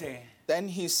dice Then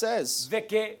he says de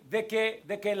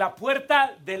que la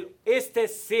puerta del este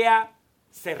sea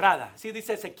cerrada. Sí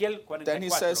dice Ezequiel Then he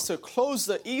says 44. to close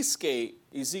the east gate,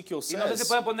 Ezekiel Y no sé si says.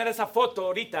 pueden poner esa foto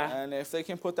ahorita. And if they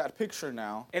can put that picture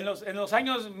now, En los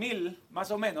años 1000,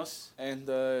 más o menos, in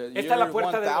the esta es la year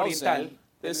puerta del oriental 1000,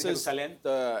 de this is Jerusalén.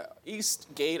 the east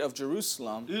gate of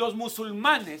Jerusalem. Los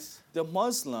musulmanes, The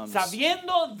Muslims,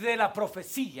 sabiendo de la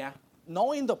profecía,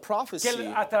 knowing the que prophecy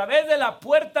a través de la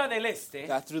puerta del este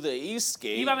that through the east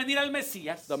gate, iba a venir el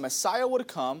Mesías, the Messiah would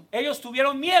come, ellos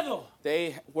tuvieron miedo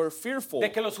they were fearful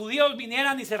de que los judíos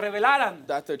vinieran y se rebelaran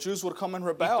that the Jews would come and y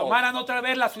rebel tomaran otra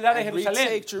vez la ciudad de and Jerusalén,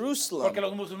 retake Jerusalem, porque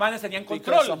los musulmanes tenían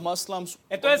because the control. Muslims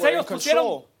Entonces were in ellos pusieron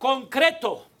control.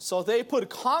 concreto So they put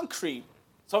concrete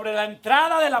sobre la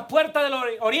entrada de la puerta del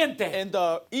oriente, in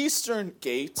the eastern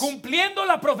gate, cumpliendo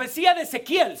la profecía de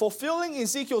Ezequiel. fulfilling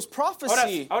Ezekiel's Ahora,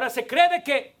 prophecy. ahora se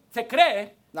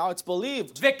cree Now it's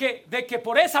believed de que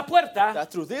por esa puerta,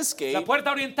 that through this la gate,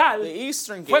 puerta oriental, the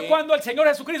eastern fue gate, cuando el Señor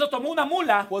Jesucristo tomó una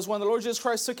mula, was when the Lord Jesus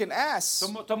Christ took an ass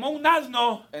tomó un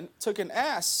asno and took an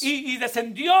ass y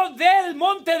descendió del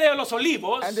monte de los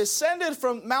olivos and descended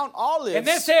from Mount Olives en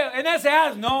ese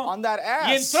asno on that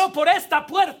y ass entró por esta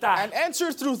puerta, and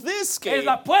entered through this que es gate.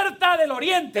 la puerta del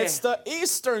oriente. It's the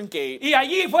eastern gate. Y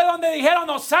allí fue donde dijeron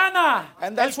Osana,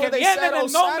 And el that's que where they viene said, en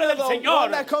el nombre Hosanna, del the one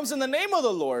Señor. that comes in the name of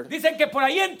the Lord. Dicen que por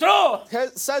ahí entró.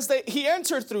 It says that he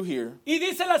entered through here. Y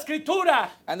dice la escritura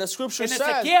And the scripture en says,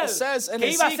 Ezequiel it says in que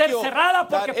iba a ser Ezekiel cerrada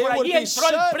porque that por it would allí be entró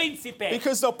el shut príncipe.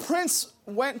 because the prince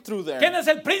went through there. ¿Quién es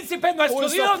el príncipe? Who Nuestro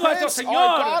is the Dios, nuestro prince? Our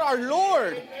God, Señor. our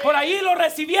Lord. Por ahí lo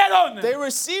recibieron. They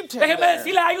received him Déjeme there.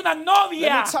 decirle, hay una Let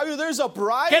novia me tell you, there's a que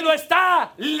bride lo está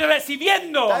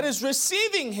recibiendo. that is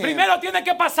receiving him. Primero tiene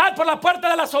que pasar por la puerta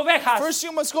de las ovejas. First,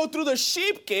 you must go through the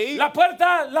sheep gate, La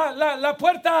puerta, la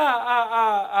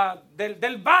puerta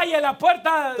del valle, la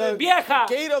puerta the vieja,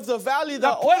 gate of the valley, the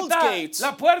la old puerta, gate,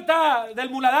 la puerta del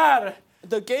muladar,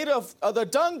 the gate of the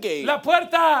dung gate, la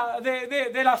puerta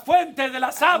de las fuentes, de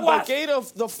las the aguas. gate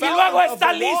of the Y luego fountain of está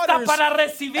the lista waters, para and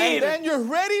recibir. then you're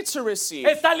ready to receive.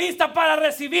 Está lista para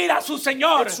recibir a su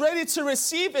Señor. It's ready to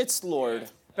receive its Lord.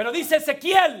 Pero dice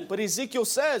Ezequiel But Ezekiel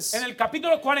says en el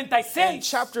capítulo in 46,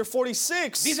 chapter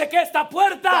 46 dice que esta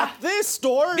puerta, that this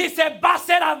door dice, va a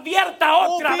ser abierta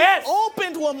will otra be vez.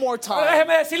 opened one more Pero time.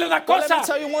 déjeme decirle una But let cosa. me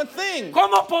tell you one thing.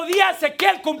 ¿Cómo podía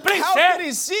Ezequiel How could cumplirse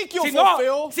Ezekiel si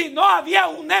fulfill no había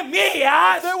un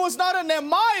Nehemías there was not a que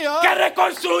Nehemiah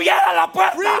reconstruyera la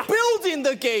puerta? rebuilding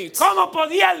the gate? ¿Cómo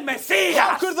podía el How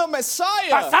Mesías could the Messiah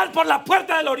pasar por la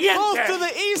puerta del go oriente through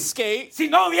the east gate si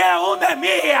no hubiera un if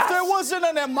Nehemías there wasn't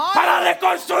a para Nehemiah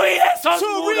reconstruir esos to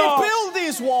muros? rebuild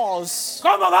these walls?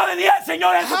 ¿Cómo va a venir el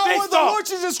Señor How would the Jesucristo Lord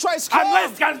Jesus Christ a come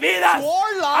nuestras vidas, to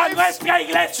our a lives, nuestra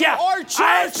iglesia, to our a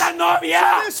church, esta novia,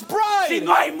 to this bride? si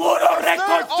no hay muros There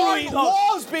aren't reconstruidos?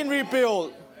 walls being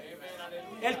rebuilt.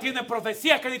 Él tiene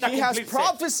profecía que necesita He has cumplirse.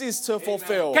 prophecies to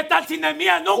fulfill. ¿Qué tal si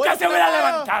Nehemías nunca What if se hubiera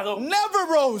Nehemiah levantado? never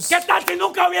rose? ¿Qué tal si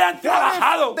nunca hubieran What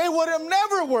trabajado? if they would have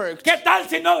never worked? ¿Qué tal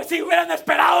si hubieran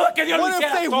esperado que Dios lo What if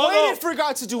hiciera they todo? waited for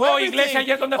God to do Oh, everything? iglesia,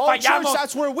 ahí es donde Oh, fallamos. church,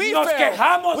 that's where we Nos fail.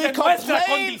 quejamos We de nuestra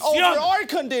complain condición. over our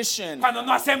condition. Cuando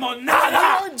no hacemos We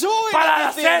nada aren't doing para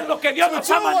anything hacer lo que Dios to nos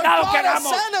do ha what mandado que God has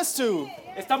hagamos. sent us to.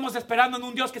 Estamos esperando en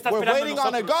un Dios que está We're esperando en waiting on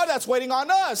a nosotros. God that's waiting on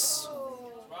us.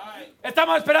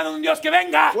 Estamos esperando en un Dios que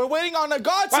venga. We're waiting on a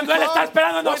God to Cuando Él está come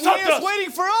esperando en when He nosotros. is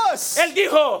waiting for us. Él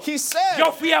dijo, He said,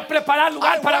 yo fui a preparar I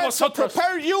lugar para went to vosotros.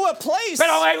 prepare you a place.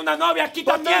 Pero hay una novia aquí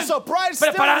But también there's a bride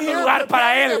still preparando here un lugar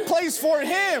para preparing Él. a place for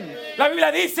Him. La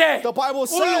Biblia dice, The Bible un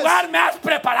says, lugar me has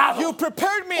preparado. You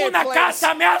prepared me a Una place.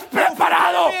 casa me has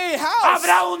preparado. me a house.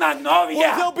 Habrá una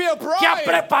novia Will there be a bride que ha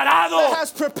preparado that has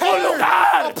prepared un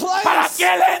lugar a place para que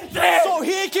Él entre. so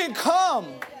He can come.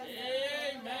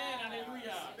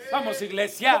 Vamos,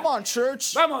 iglesia. Come on,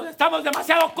 church. Vamos, estamos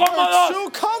demasiado We're cómodos. too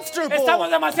comfortable. Estamos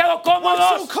demasiado We're too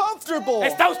cómodos. comfortable.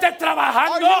 ¿Está usted Are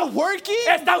trabajando? you working?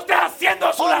 ¿Está usted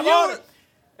haciendo su Are labor? you-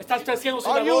 ¿Está usted haciendo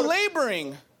su Are you labor?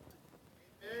 laboring?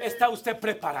 ¿Está usted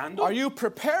preparando? Are you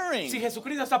preparing? Si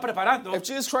Jesucristo está preparando If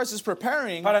Jesus Christ is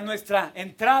preparing para nuestra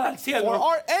entrada al for cielo,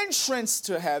 our entrance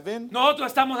to heaven, nosotros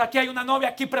estamos aquí, hay una novia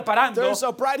aquí preparando there's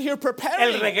a bride here el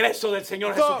preparing regreso del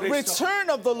Señor the Jesucristo. return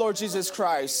of the Lord Jesus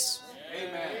Christ.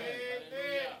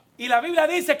 Y la Biblia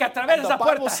dice que a través de And the esa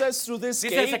Bible puerta, says through this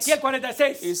dice gate, Ezequiel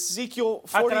 46, Ezekiel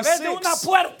a través de una 46,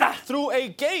 puerta through a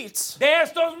gate de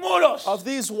estos muros, of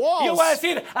these y walls, yo voy a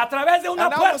decir, a través de una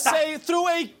and I will puerta. say through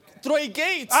a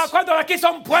gate. ¿Cuántos aquí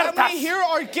son How puertas? many here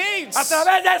are gates? A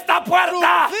través de esta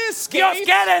puerta, Through this Dios gate,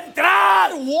 quiere entrar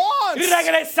God y wants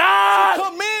regresar to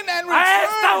come in and a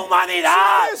esta return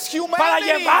humanidad to this humanity, para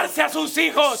llevarse a sus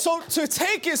hijos. so to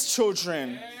take his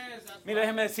children. Mire,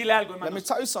 déjeme decirle algo, Let me hermanos.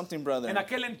 tell you something, En brother.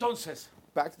 aquel entonces,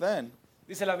 Back then,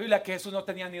 dice la Biblia que Jesús no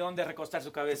tenía ni dónde recostar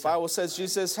su cabeza. Bible says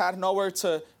Jesus had nowhere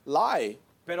to lie.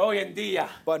 Pero hoy en día,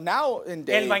 But now in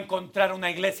Él va a day, encontrar una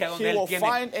iglesia donde he Él will tiene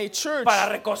find a church para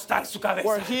recostar su where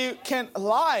cabeza. he can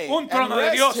lie Un and trono de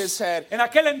rest Dios. his head. En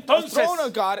aquel The entonces, throne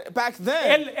of God, back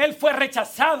then, Él fue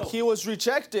rechazado. he was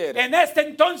rejected. En este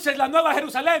entonces, la Nueva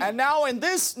Jerusalén And now in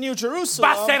this New va a ser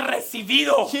Jerusalem,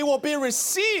 recibido he will be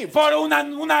received por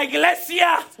una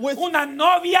iglesia, With- una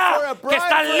novia for a que bride, está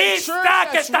for a lista,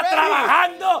 church que that's está ready,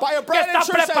 trabajando, by a que bride está and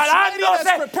church that's ready, that's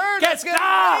preparándose, prepared, que that's getting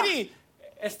está ready,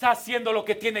 haciendo lo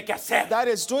que tiene que hacer. that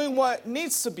is doing what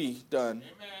needs to be done.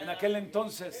 En aquel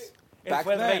entonces, Él Back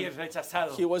fue el rey then,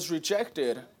 rechazado. he was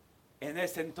rejected. En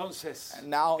este entonces, And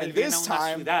now Él in viene a this una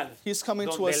time, ciudad he's coming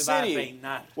to donde a Él va a city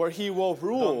reinar, where he will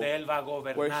rule, donde Él va a where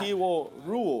gobernar. he will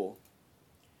rule.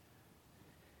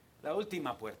 La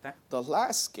última puerta, The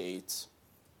last gate,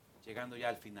 llegando ya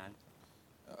al final,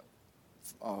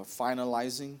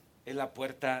 finalizing, es la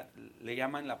puerta, le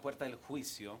llaman la puerta del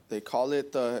juicio. they call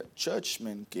it the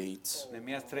judgment gate.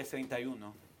 Nehemías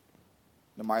 3:31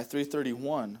 Nehemiah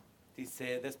 3:31.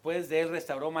 dice, después de él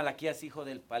restauró Malaquías, hijo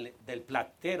del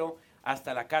platero,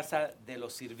 hasta la casa de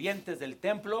los sirvientes del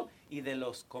templo y de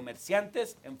los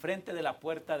comerciantes, enfrente de la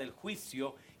puerta del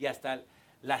juicio y hasta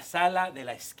la sala de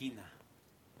la esquina.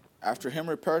 After him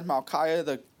repaired Malchiah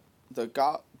the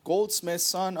goldsmith's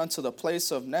son unto the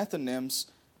place of Nethinims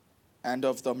and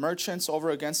of the merchants over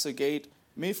against the gate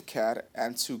Mifkat,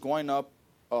 and to going up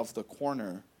of the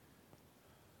corner.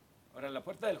 Ahora, la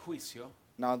puerta del juicio,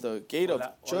 Now the gate o of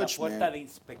la puerta judgment, de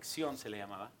inspección se le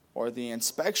llamaba, or the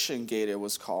inspection gate it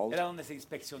was called, era donde se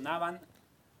inspeccionaban,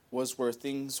 was where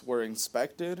things were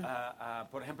inspected.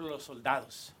 por ejemplo, los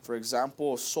soldados. For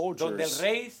example, Donde el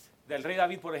soldiers, del rey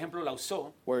David, por ejemplo, la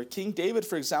usó where King David,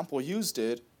 for example, used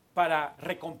it para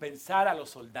recompensar a los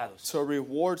soldados to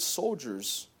reward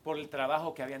soldiers por el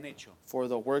trabajo que habían hecho. for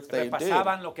the work they did.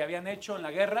 Repasaban lo que habían hecho en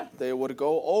la guerra They would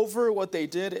go over what they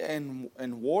did in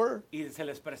war, y se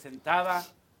les presentaba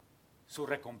su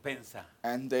recompensa.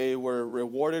 and they were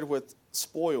rewarded with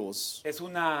spoils. Es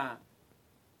una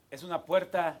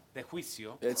puerta de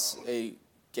juicio. It's a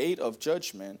gate of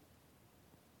judgment.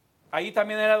 Ahí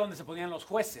también era donde se ponían los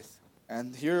jueces.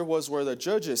 And here was where the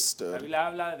judges La stood. Biblia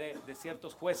habla de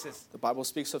ciertos jueces The Bible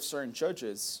speaks of certain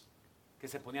judges que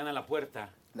se ponían a la puerta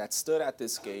that stood at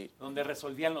this gate donde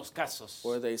resolvían los casos.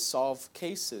 where they solved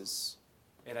cases.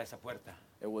 Era esa puerta.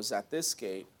 It was at this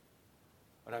gate.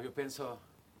 Ahora yo pienso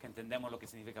que entendemos lo que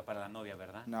significa para la novia,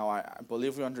 ¿verdad? Now, I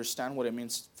believe we understand what it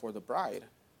means for the bride.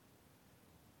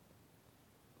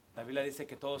 La Biblia dice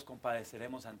que todos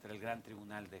compadeceremos ante el gran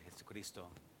tribunal de Jesucristo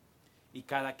y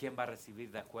cada quien va a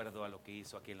recibir de acuerdo a lo que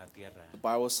hizo aquí en la tierra. The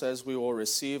Bible says we will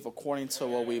receive according to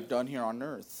what we've done here on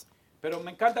earth. Pero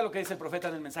me encanta lo que dice el profeta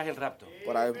en el mensaje del rapto.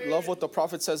 But I love what the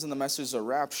prophet says in the message of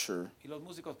rapture. Y los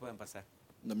músicos pueden pasar.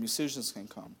 The musicians can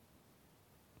come.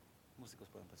 Músicos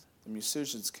pueden pasar. The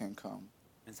musicians can come.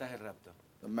 Mensaje del rapto.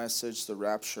 The message, the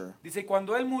rapture. Dice,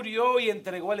 cuando él murió y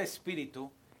entregó el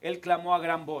espíritu, él clamó a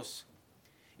gran voz.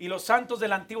 Y los santos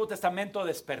del Antiguo Testamento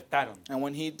despertaron. And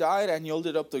when he died and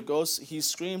yielded up the ghost, he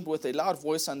screamed with a loud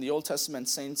voice, and the Old Testament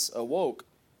saints awoke.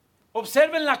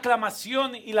 Observen la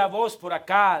aclamación y la voz por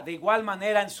acá, de igual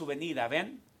manera en su venida,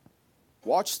 ¿ven?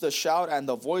 Watch the shout and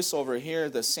the voice over here,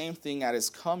 the same thing at his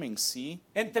coming, see?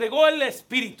 Entregó el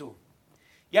espíritu.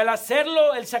 Y al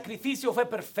hacerlo, el sacrificio fue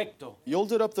perfecto.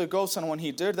 Yielded up the ghost, and when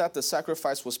he did that, the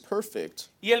sacrifice was perfect.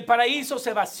 Y el paraíso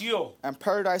se vació. And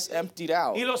paradise emptied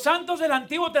out. Y los santos del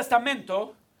Antiguo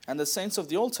Testamento And the saints of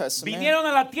the Old Testament vinieron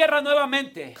a la tierra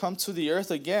nuevamente. come to the earth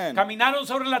again, Caminaron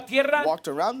sobre la tierra walked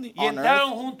around y on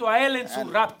entraron earth, junto a él en su and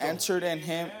rapto. entered in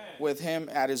him with him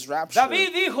at his rapture.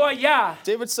 David dijo allá,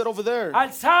 David said over there,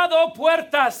 alzado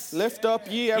puertas lift up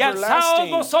ye y alzaos everlasting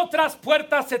vosotras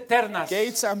puertas eternas.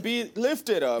 gates, and be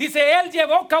lifted up. Dice, él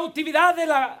llevó cautividad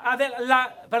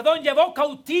llevó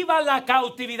cautiva la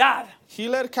cautividad. He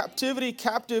led captivity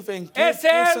captive and gave Ese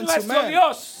gifts es unto nuestro men.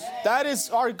 Dios. That is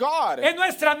our God. En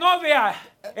nuestra novia,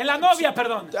 en la novia,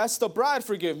 perdón. That's the bride,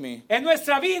 forgive me. En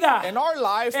nuestra vida, In our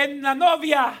life, en la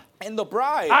novia, In the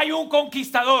bride, hay un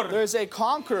conquistador. there's a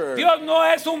conqueror. Dios no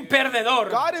es un perdedor.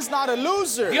 God is not a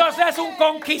loser. Dios es un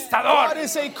conquistador. God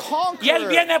is a conqueror. Y Él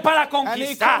viene para And he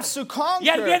conquistar. comes to conquer. Y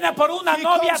Él viene por una He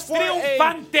novia comes for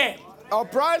triunfante. a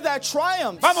bride that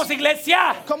triumphs. Vamos,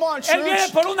 iglesia. Come on, Él viene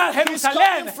church. por una He's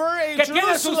Jerusalén coming for a que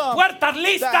tiene sus Jerusalem puertas that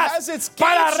listas has its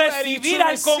para gates ready recibir to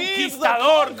al receive the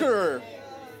conquistador. conqueror.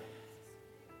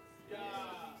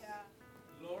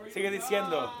 Sigue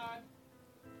diciendo.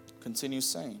 Continue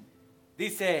saying.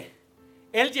 Dice,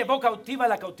 Él llevó cautiva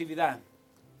la cautividad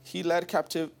He led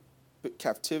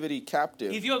captivity y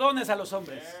captive dio dones a los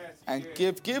hombres. and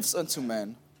give gifts unto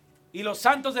men. Y los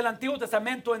santos del Antiguo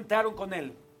Testamento entraron con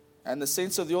Él. And the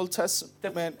saints of the Old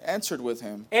Testament entered with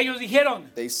him. Ellos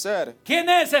dijeron, They said, ¿quién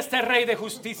es este rey de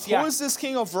justicia? who is this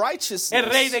king of righteousness? El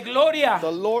rey de gloria,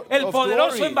 The Lord el of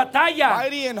poderoso glory, en batalla,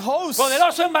 mighty in hosts,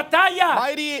 poderoso en batalla.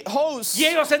 mighty hosts. Y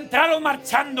ellos entraron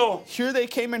marchando. Here they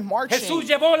came in Jesús marching.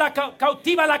 llevó la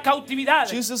cautiva la cautividad.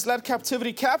 Jesus led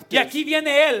captivity Y captive. aquí viene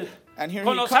Él And here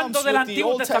con he los comes santos del with the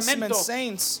Antiguo Old Testament Testamento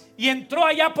saints y entró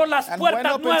allá por las and went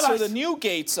puertas up into the nuevas new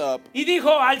gates up. y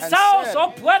dijo, alzaos, said,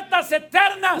 oh puertas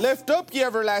eternas, Lift up ye y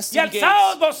everlasting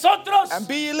alzaos gates, vosotros and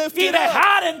be ye y lifted up.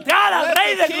 dejar entrar al Let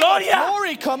Rey the de King of Gloria.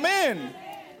 glory come in.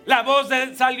 La voz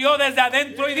salió desde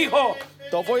adentro y dijo,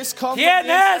 The voice comes ¿quién from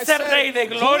the inside, es el said, Rey de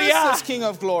who Gloria? is this King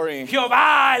of glory?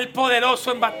 Jehová el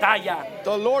poderoso en batalla.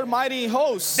 The Lord mighty in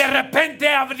hosts. De repente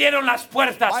abrieron las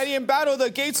puertas Mighty in battle, the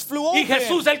gates flew y open.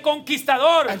 Jesús el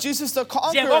conquistador And Jesus the llevó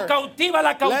conqueror, cautiva la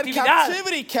led cautividad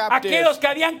captivity captive. aquellos que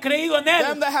habían creído en them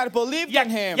Él that had believed y in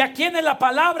him, a quienes la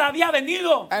palabra había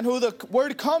venido. and who the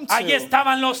word come to, Allí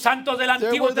estaban los santos del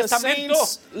There Antiguo were the Testamento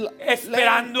saints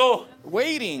esperando.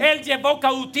 waiting. Él llevó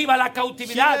cautiva la He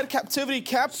cautividad, led captivity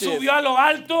captive, subió a lo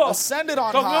alto, ascended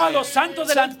on tomó a high, los santos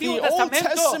del took Antiguo the Old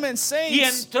Testamento Testament y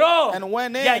saints, entró. and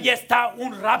went Y in. allí está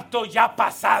un rapto ya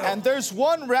pasado. And there's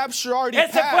one rapture already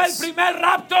Ese fue el passed. primer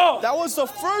rapto. That was the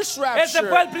first Ese rapture.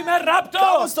 fue el primer That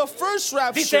rapto. was the first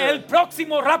Dice el rapture.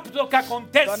 próximo rapto que The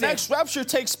acontece. next rapture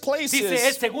takes place Dice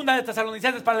es is segunda de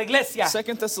Tesalonicenses para la iglesia.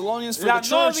 2 Thessalonians for La the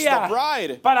church, the novia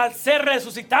bride, para ser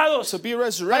resucitados, to be para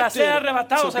resurrected, ser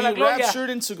arrebatados to a la be gloria. raptured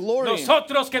into glory.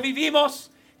 Nosotros que vivimos,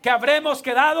 que habremos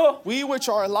quedado, We which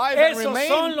are alive and esos son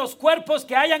remain, los cuerpos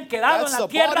que hayan quedado en that's la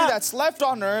the body tierra. that's left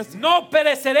on earth. No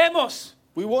pereceremos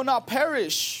We will not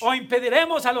perish. o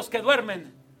impediremos a los que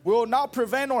duermen. We will not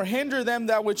prevent or hinder them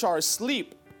that which are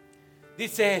asleep.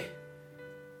 Dice,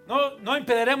 no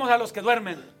impediremos a los que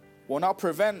duermen, Will not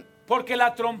prevent porque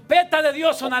la trompeta de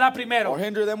Dios sonará primero or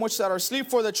hinder them which that are asleep.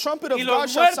 For the trumpet of y God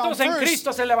los shall sound muertos en first,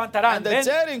 Cristo se levantarán. and the ¿Ven?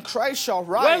 dead in Christ shall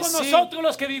Luego rise. See? nosotros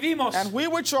los que vivimos, And we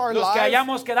which are los que alive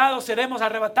hayamos quedado, seremos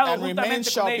arrebatados and remain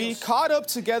juntamente shall con be ellos. caught up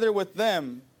together with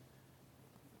them.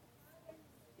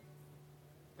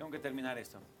 Tengo que terminar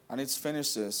esto. I need to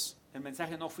finish this. El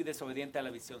mensaje no fui desobediente a la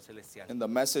visión celestial. In the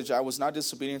message, I was not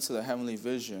disobedient to the heavenly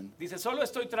vision. Dice, solo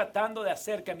estoy tratando de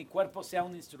hacer que mi cuerpo sea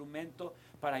un instrumento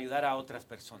para ayudar a otras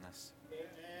personas.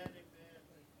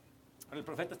 El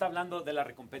profeta está hablando de la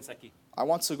recompensa aquí. I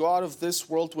want to go out of this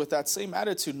world with that same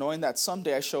attitude, knowing that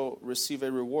someday I shall receive a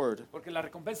reward. Porque la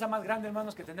recompensa más grande,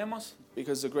 hermanos, que tenemos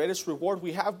Because the greatest reward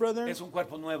we have, brother, es un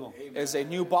cuerpo nuevo. is a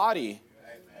new body.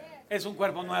 Es un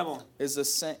cuerpo nuevo.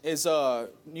 Is a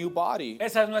new body.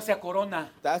 Esa es nuestra corona.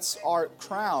 That's our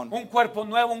crown. Un cuerpo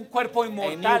nuevo, un cuerpo A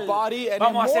inmortal. new body, an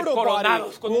Vamos a ser immortal body.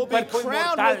 coronados con We'll un be cuerpo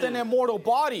crowned with an inmortal. immortal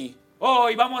body. Oh,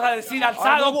 y vamos a decir, alzado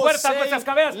And we will puertas say, nuestras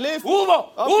cabezas. lift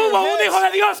Hubo up your un heads. hijo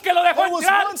de Dios que lo dejó There was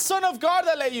entrar. one son of God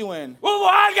that let you in. Hubo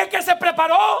alguien que se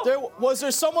preparó. Was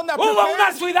there someone that Hubo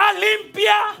una prepared? ciudad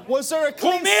limpia, Was there a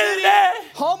clean city?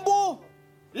 humilde, Humble?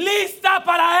 lista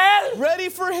para él, Ready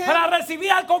for him? para recibir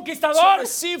al To conquistador.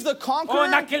 receive the Oh, conqueror?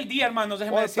 en aquel día, hermanos,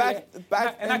 déjenme Or decirle,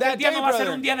 back en in aquel that día day, no va a ser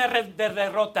brother. un día de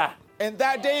derrota, And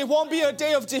that day it won't be a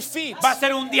day of defeat. va a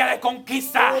ser un día de It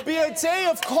conquista. will be a day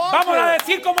of Vamos a conquer.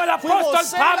 decir como el We will apóstol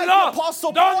say like the Pablo,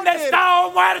 Apostle Paul ¿dónde did? está,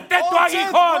 oh muerte, tu Oh, death,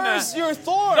 aguijón? where's your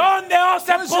thorn? ¿Dónde, oh Where's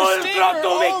your sepulcro, stinger? tu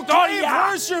Oh, grave, victoria?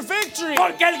 where's your victory?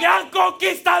 Porque el gran The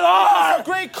conquistador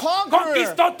great conqueror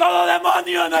conquistó todo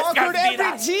demonio en nuestras conquered every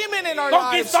vidas. demon in our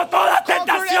lives. Conquistó toda Conquered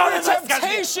tentación every en nuestras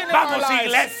temptation vidas. in our Vamos, lives.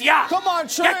 iglesia. Come on,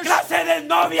 ¿Qué church. clase de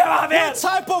novia va a haber What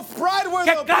type of bride will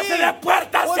 ¿Qué there clase de be?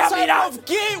 puertas What se type abrirán of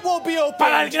gate will be para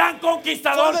el opened gran for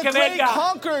conquistador the que great venga?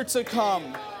 conqueror to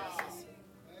come?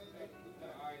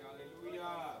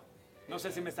 No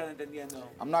sé si me están entendiendo.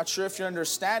 I'm not sure if you're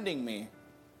understanding me.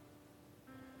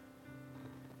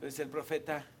 Entonces el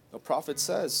profeta The prophet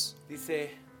says,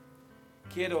 dice,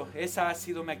 esa ha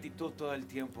sido mi actitud todo el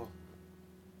tiempo.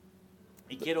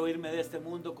 Y quiero irme de este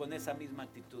mundo con esa misma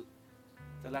actitud.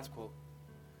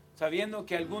 So sabiendo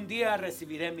que algún día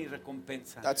recibiré mi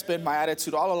recompensa. That's been my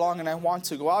attitude all along, and I want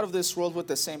to go out of this world with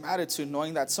the same attitude,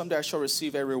 knowing that someday I shall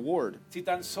receive a reward. Si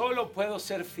tan solo puedo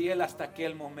ser fiel hasta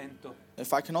aquel momento,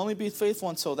 If I can only be faithful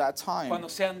until that time, cuando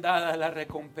sean dadas las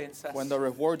recompensas. when the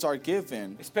rewards are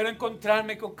given, Espero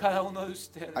encontrarme con cada uno de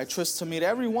ustedes I trust to meet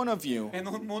every one of you en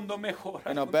un mundo mejor,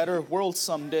 in a better world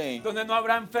someday, donde no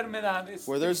habrá enfermedades,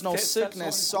 where there's no tristezas,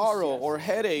 sickness, o sorrow, angustias, or ni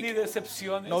headache,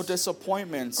 decepciones. no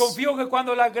disappointments. Confío que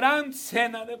cuando la gran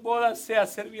cena de bodas sea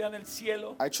servida en el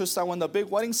cielo, I trust that when the big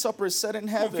wedding supper is set in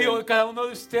confío heaven, que cada uno de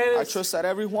I ustedes trust that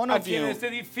every one of aquí en you este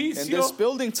edificio, in this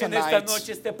building en esta tonight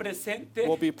noche esté presente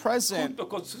will be present junto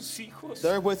con sus hijos.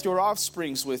 there with your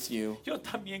offsprings with you. Yo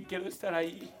también quiero estar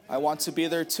ahí. I want to be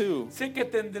there too. Sé que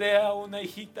tendré a una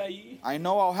hijita ahí I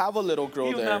know I'll have a little y girl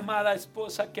una there amada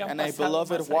esposa que han and a pasado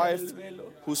beloved más allá wife del velo.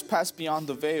 who's passed beyond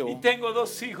the Y veil. tengo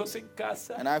dos hijos en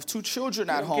casa. And I have 2 children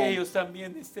at Quiero que home. ellos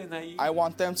también estén ahí. I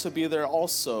want them to be there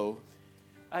also.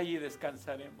 Allí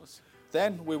descansaremos.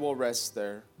 Then we will rest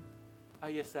there.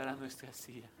 Ahí estará nuestra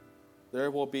silla. There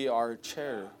will be our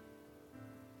chair.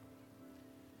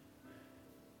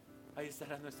 Ahí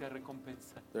estará nuestra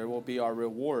recompensa. There will be our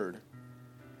reward.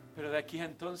 Pero de aquí a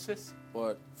entonces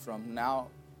But from now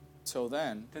till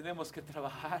then, tenemos que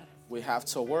trabajar. we have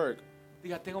to work.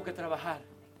 Diga, tengo que trabajar.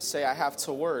 Say, I have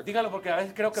to work. Dígalo porque a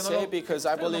veces creo que no Say lo, it because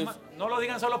I believe. no lo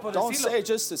digan solo por Don't decirlo. say it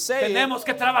just to say it. Tenemos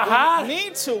que trabajar. We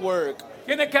need to work.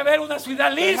 Tiene que haber una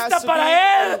ciudad There lista has to para be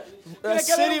él. a Tiene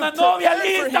que haber city una novia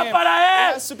prepared for lista him. para There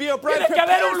él. has to be a bride Tiene que haber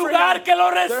prepared un for lugar him. que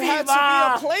lo There has to be a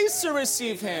reciba. place to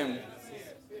receive him.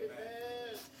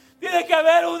 Tiene que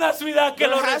haber una ciudad que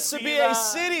There lo has to be a reciba.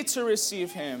 city to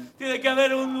receive him. Tiene que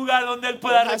haber un lugar donde él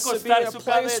pueda There has to be recostar a su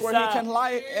place where he can cabeza.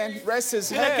 lie and rest his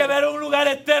Tiene que head. haber un lugar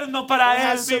eterno para There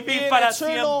él has to be vivir an para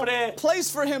eternal siempre. place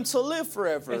for him to live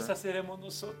forever. Esa seremos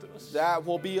nosotros. That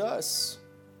will be us.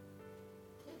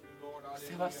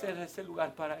 Se va a hacer ese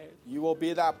lugar para él. You will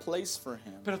be that place for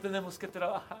him. Pero tenemos que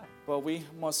trabajar. But we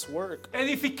must work.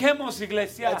 Edifiquemos,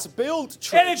 iglesia. Let's build,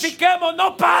 church. Edifiquemos,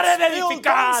 no pare de Let's build.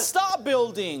 edificar. Don't stop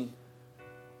building.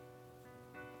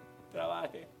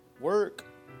 Trabaje. Work.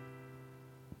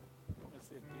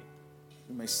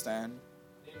 You may stand.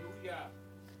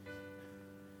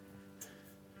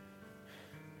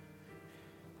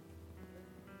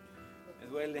 Me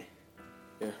duele,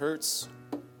 It hurts.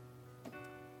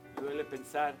 me duele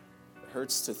pensar It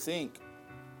hurts to think. que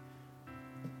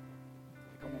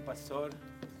como pastor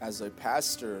As a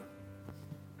pastor,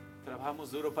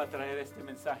 trabajamos duro para traer este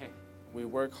mensaje we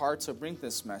work hard to bring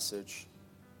this message.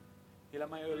 y la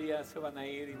mayoría se van a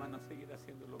ir y van a seguir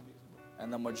haciendo lo mismo.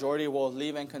 And the majority will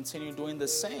leave and continue doing the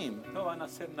same. No van a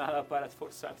hacer nada para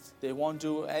esforzarse. They won't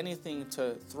do anything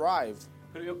to thrive.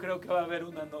 Pero yo creo que va a haber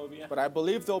una novia But I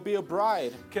believe there'll be a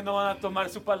bride que no van a tomar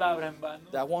su palabra en vano,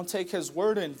 that won't take his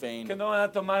word in vain, que no van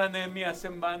a tomar a Nehemías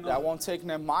en vano, that won't take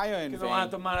Nehemiah in que no van a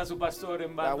vain, tomar a su pastor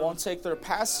en that vano. won't take their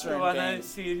pastor Pero in van a vain,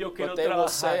 decir, yo quiero but they will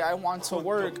say, I trabajar want to junto-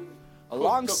 work junto con el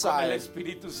alongside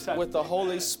Espíritu Santo, with the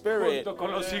Holy Spirit, junto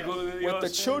con los hijos de with the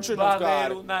Dios. children Va a of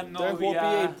haber God. una There will be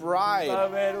novia. a bride. Va a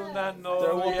haber una novia.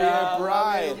 There will be a Va a haber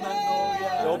bride. una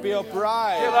novia. There will be a Que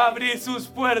bride va a abrir sus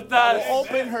puertas. that will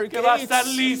open her Que va a estar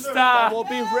gates, lista. that will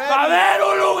be Va a ready, haber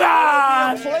un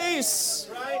lugar a place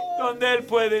donde Él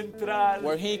puede entrar.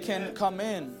 where he can come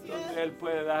in, Donde Él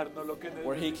puede darnos lo que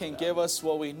where he can necesitamos. give us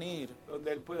what we need, Donde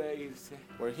Él puede irse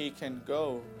where he can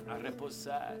go a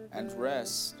reposar. and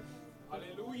rest.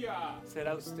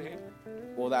 ¿Será usted?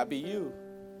 Will that be you?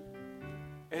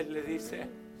 Él le dice,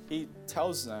 He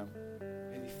tells them,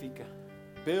 edifica,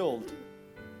 build,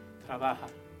 trabaja.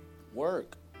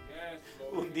 work.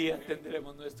 Un día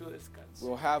tendremos nuestro descanso.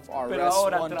 We'll have our Pero rest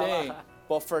ahora one day. trabaja.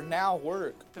 But for now,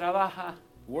 work, Trabaja,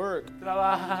 work,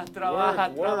 trabaja, trabaja,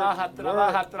 Work, work, trabaja,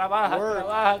 trabaja, work, trabaja, work,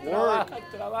 trabaja, work,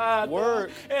 trabaja, trabaja.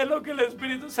 work. Es lo que el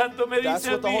Espíritu Santo me That's dice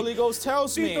a what the mí. Holy Ghost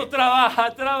tells me. Tito,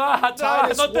 trabaja, trabaja, trabaja.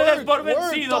 Titus, No te des work, por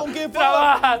work, vencido. don't give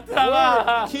Trabaja, up.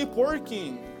 trabaja. Work, keep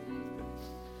working.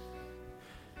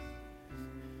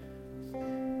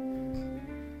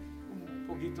 Un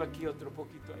poquito aquí, otro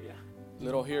poquito allá.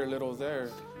 Little here, little there.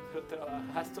 Pero trabaja,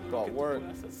 haz todo lo But que tú work,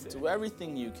 puedas hacer. do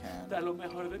everything you can. Da lo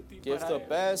mejor de ti Give para the Él.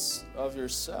 best of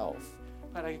yourself.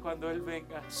 Para que cuando Él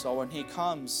venga, So when he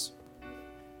comes,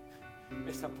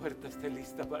 esa puerta esté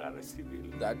lista para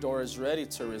recibirlo. that door is ready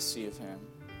to receive him.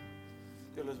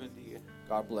 Dios los bendiga.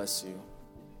 God bless you.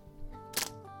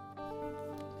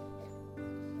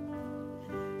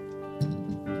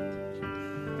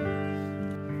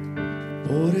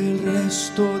 Por el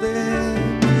resto de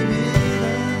mi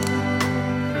vida,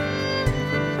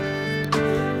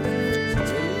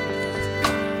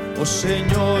 Oh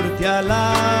Señor, te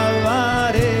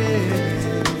alabaré.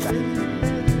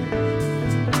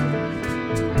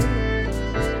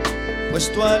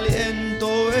 Pues tu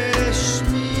aliento es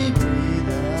mi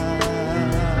vida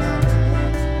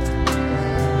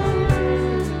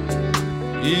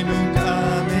y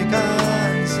nunca me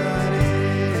cansaré.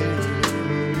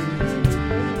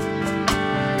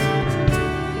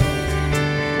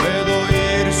 Puedo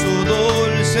oír su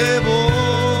dulce voz,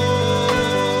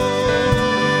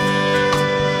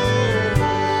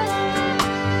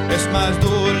 es más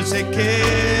dulce que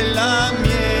la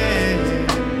miel,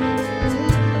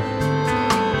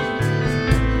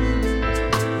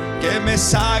 que me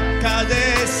saca de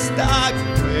esta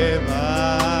cueva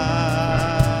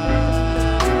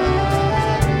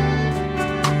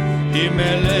y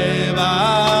me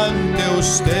eleva ante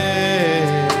usted.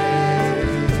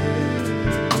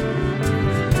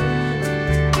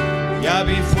 Ya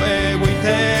vi fuego y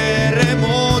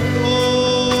terremoto,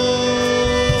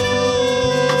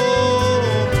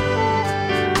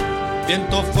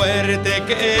 viento fuerte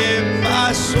que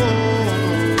pasó.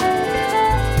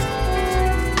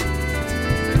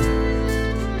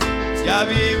 Ya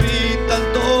viví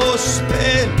tantos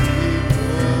peligros,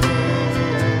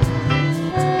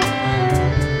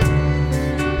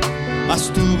 mas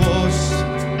tu voz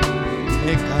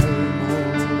me calmó.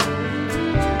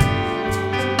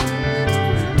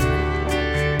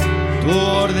 Tú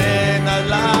ordenas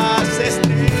las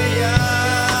estrellas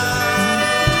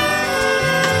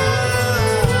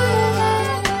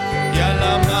y a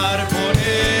la mar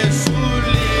pones su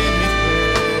límite.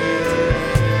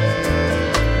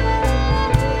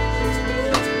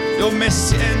 Yo me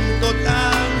siento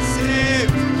tan seguro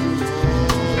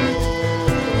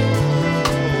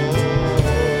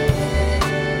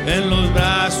en los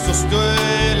brazos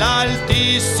del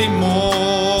Altísimo.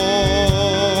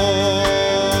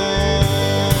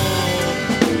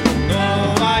 No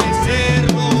hay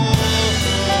cerrojo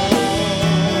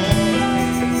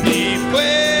ni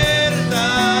puertas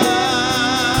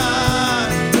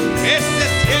que se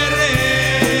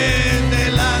cierren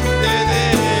delante de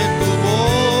tu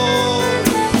voz.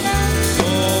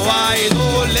 No hay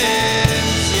dolencias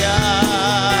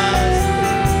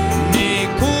ni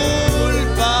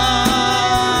culpas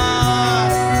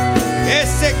que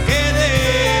se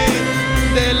queden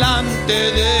delante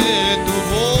de tu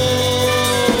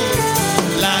voz.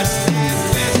 Las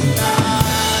tempestades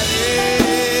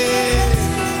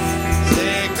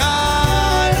se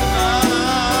calman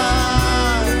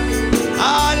a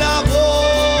la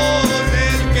voz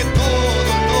del que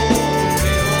todo lo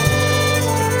creó,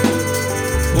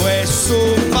 pues su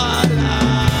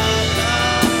palabra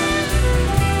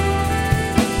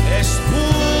es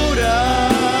pura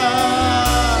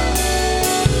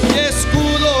y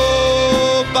escudo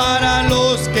para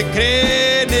los que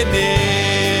creen en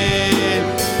él.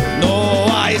 No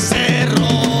hay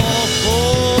cerrojo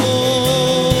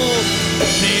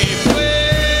ni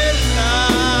puerta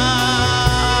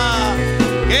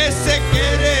que se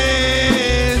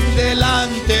queden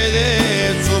delante de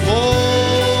su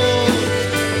voz.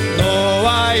 No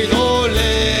hay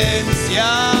dolencias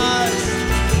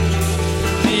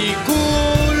ni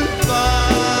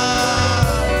culpas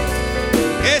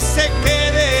que se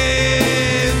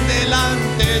queden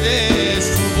delante de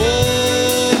su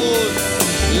voz.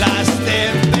 Las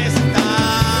tempestades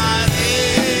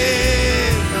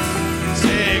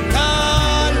se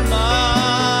calman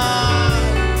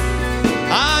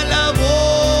a la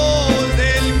voz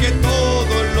del que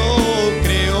todo lo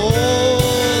creó,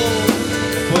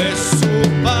 pues su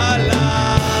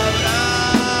palabra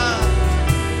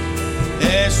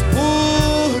es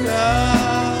pura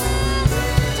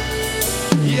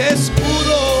y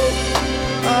escudo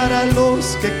para los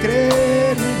que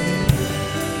creen en él.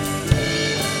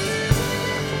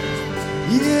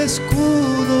 Y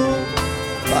escudo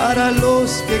para los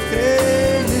que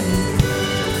creen en él.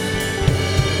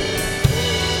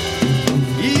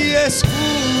 Y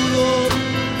escudo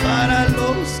para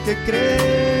los que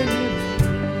creen en él.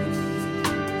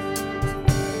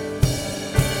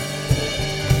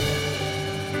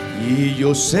 Y yo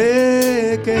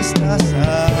sé que estás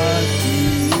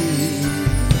aquí,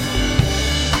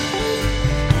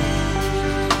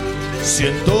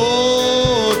 siento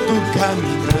tu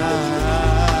caminar,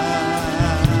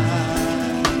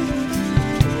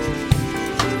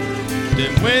 te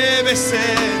mueves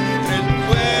entre el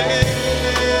pueblo,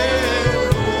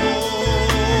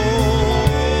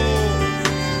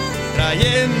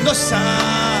 trayendo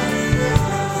sal.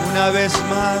 Una vez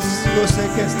más, yo sé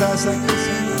que estás aquí,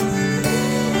 Señor.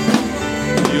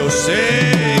 Yo sé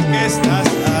que estás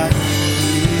aquí.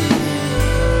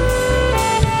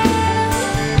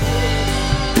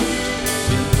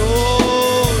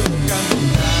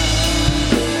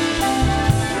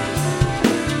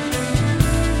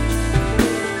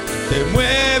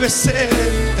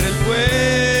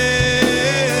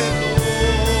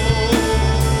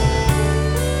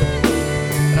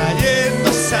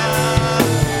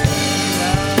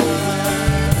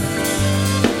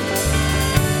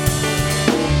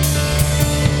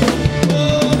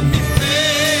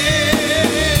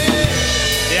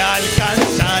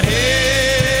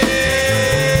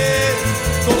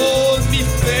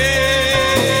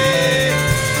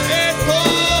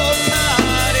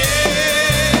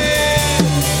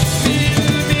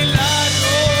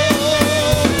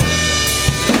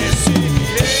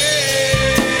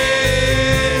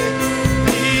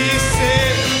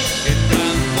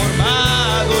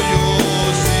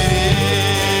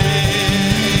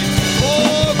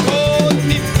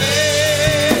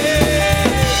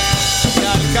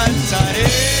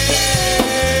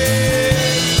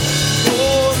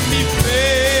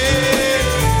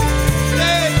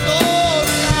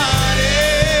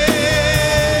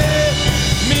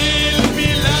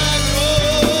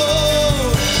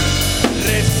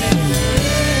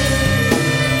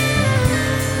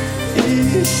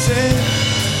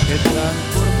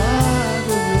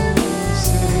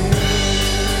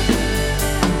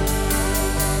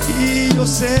 yo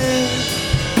sé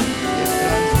que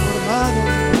transformado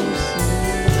yo sé.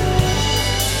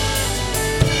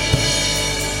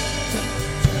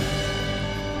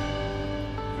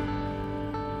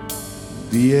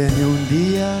 Viene un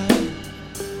día,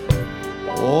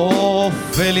 oh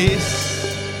feliz,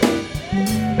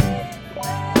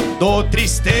 do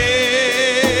tristeza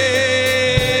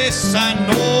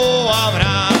no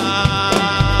habrá.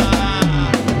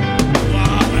 No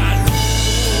habrá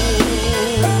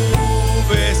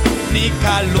nubes ni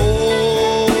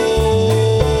calor,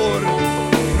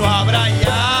 no habrá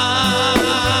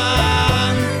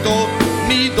llanto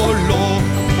ni dolor.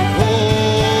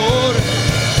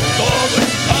 Todo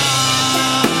es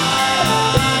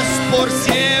paz por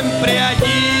siempre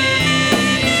allí.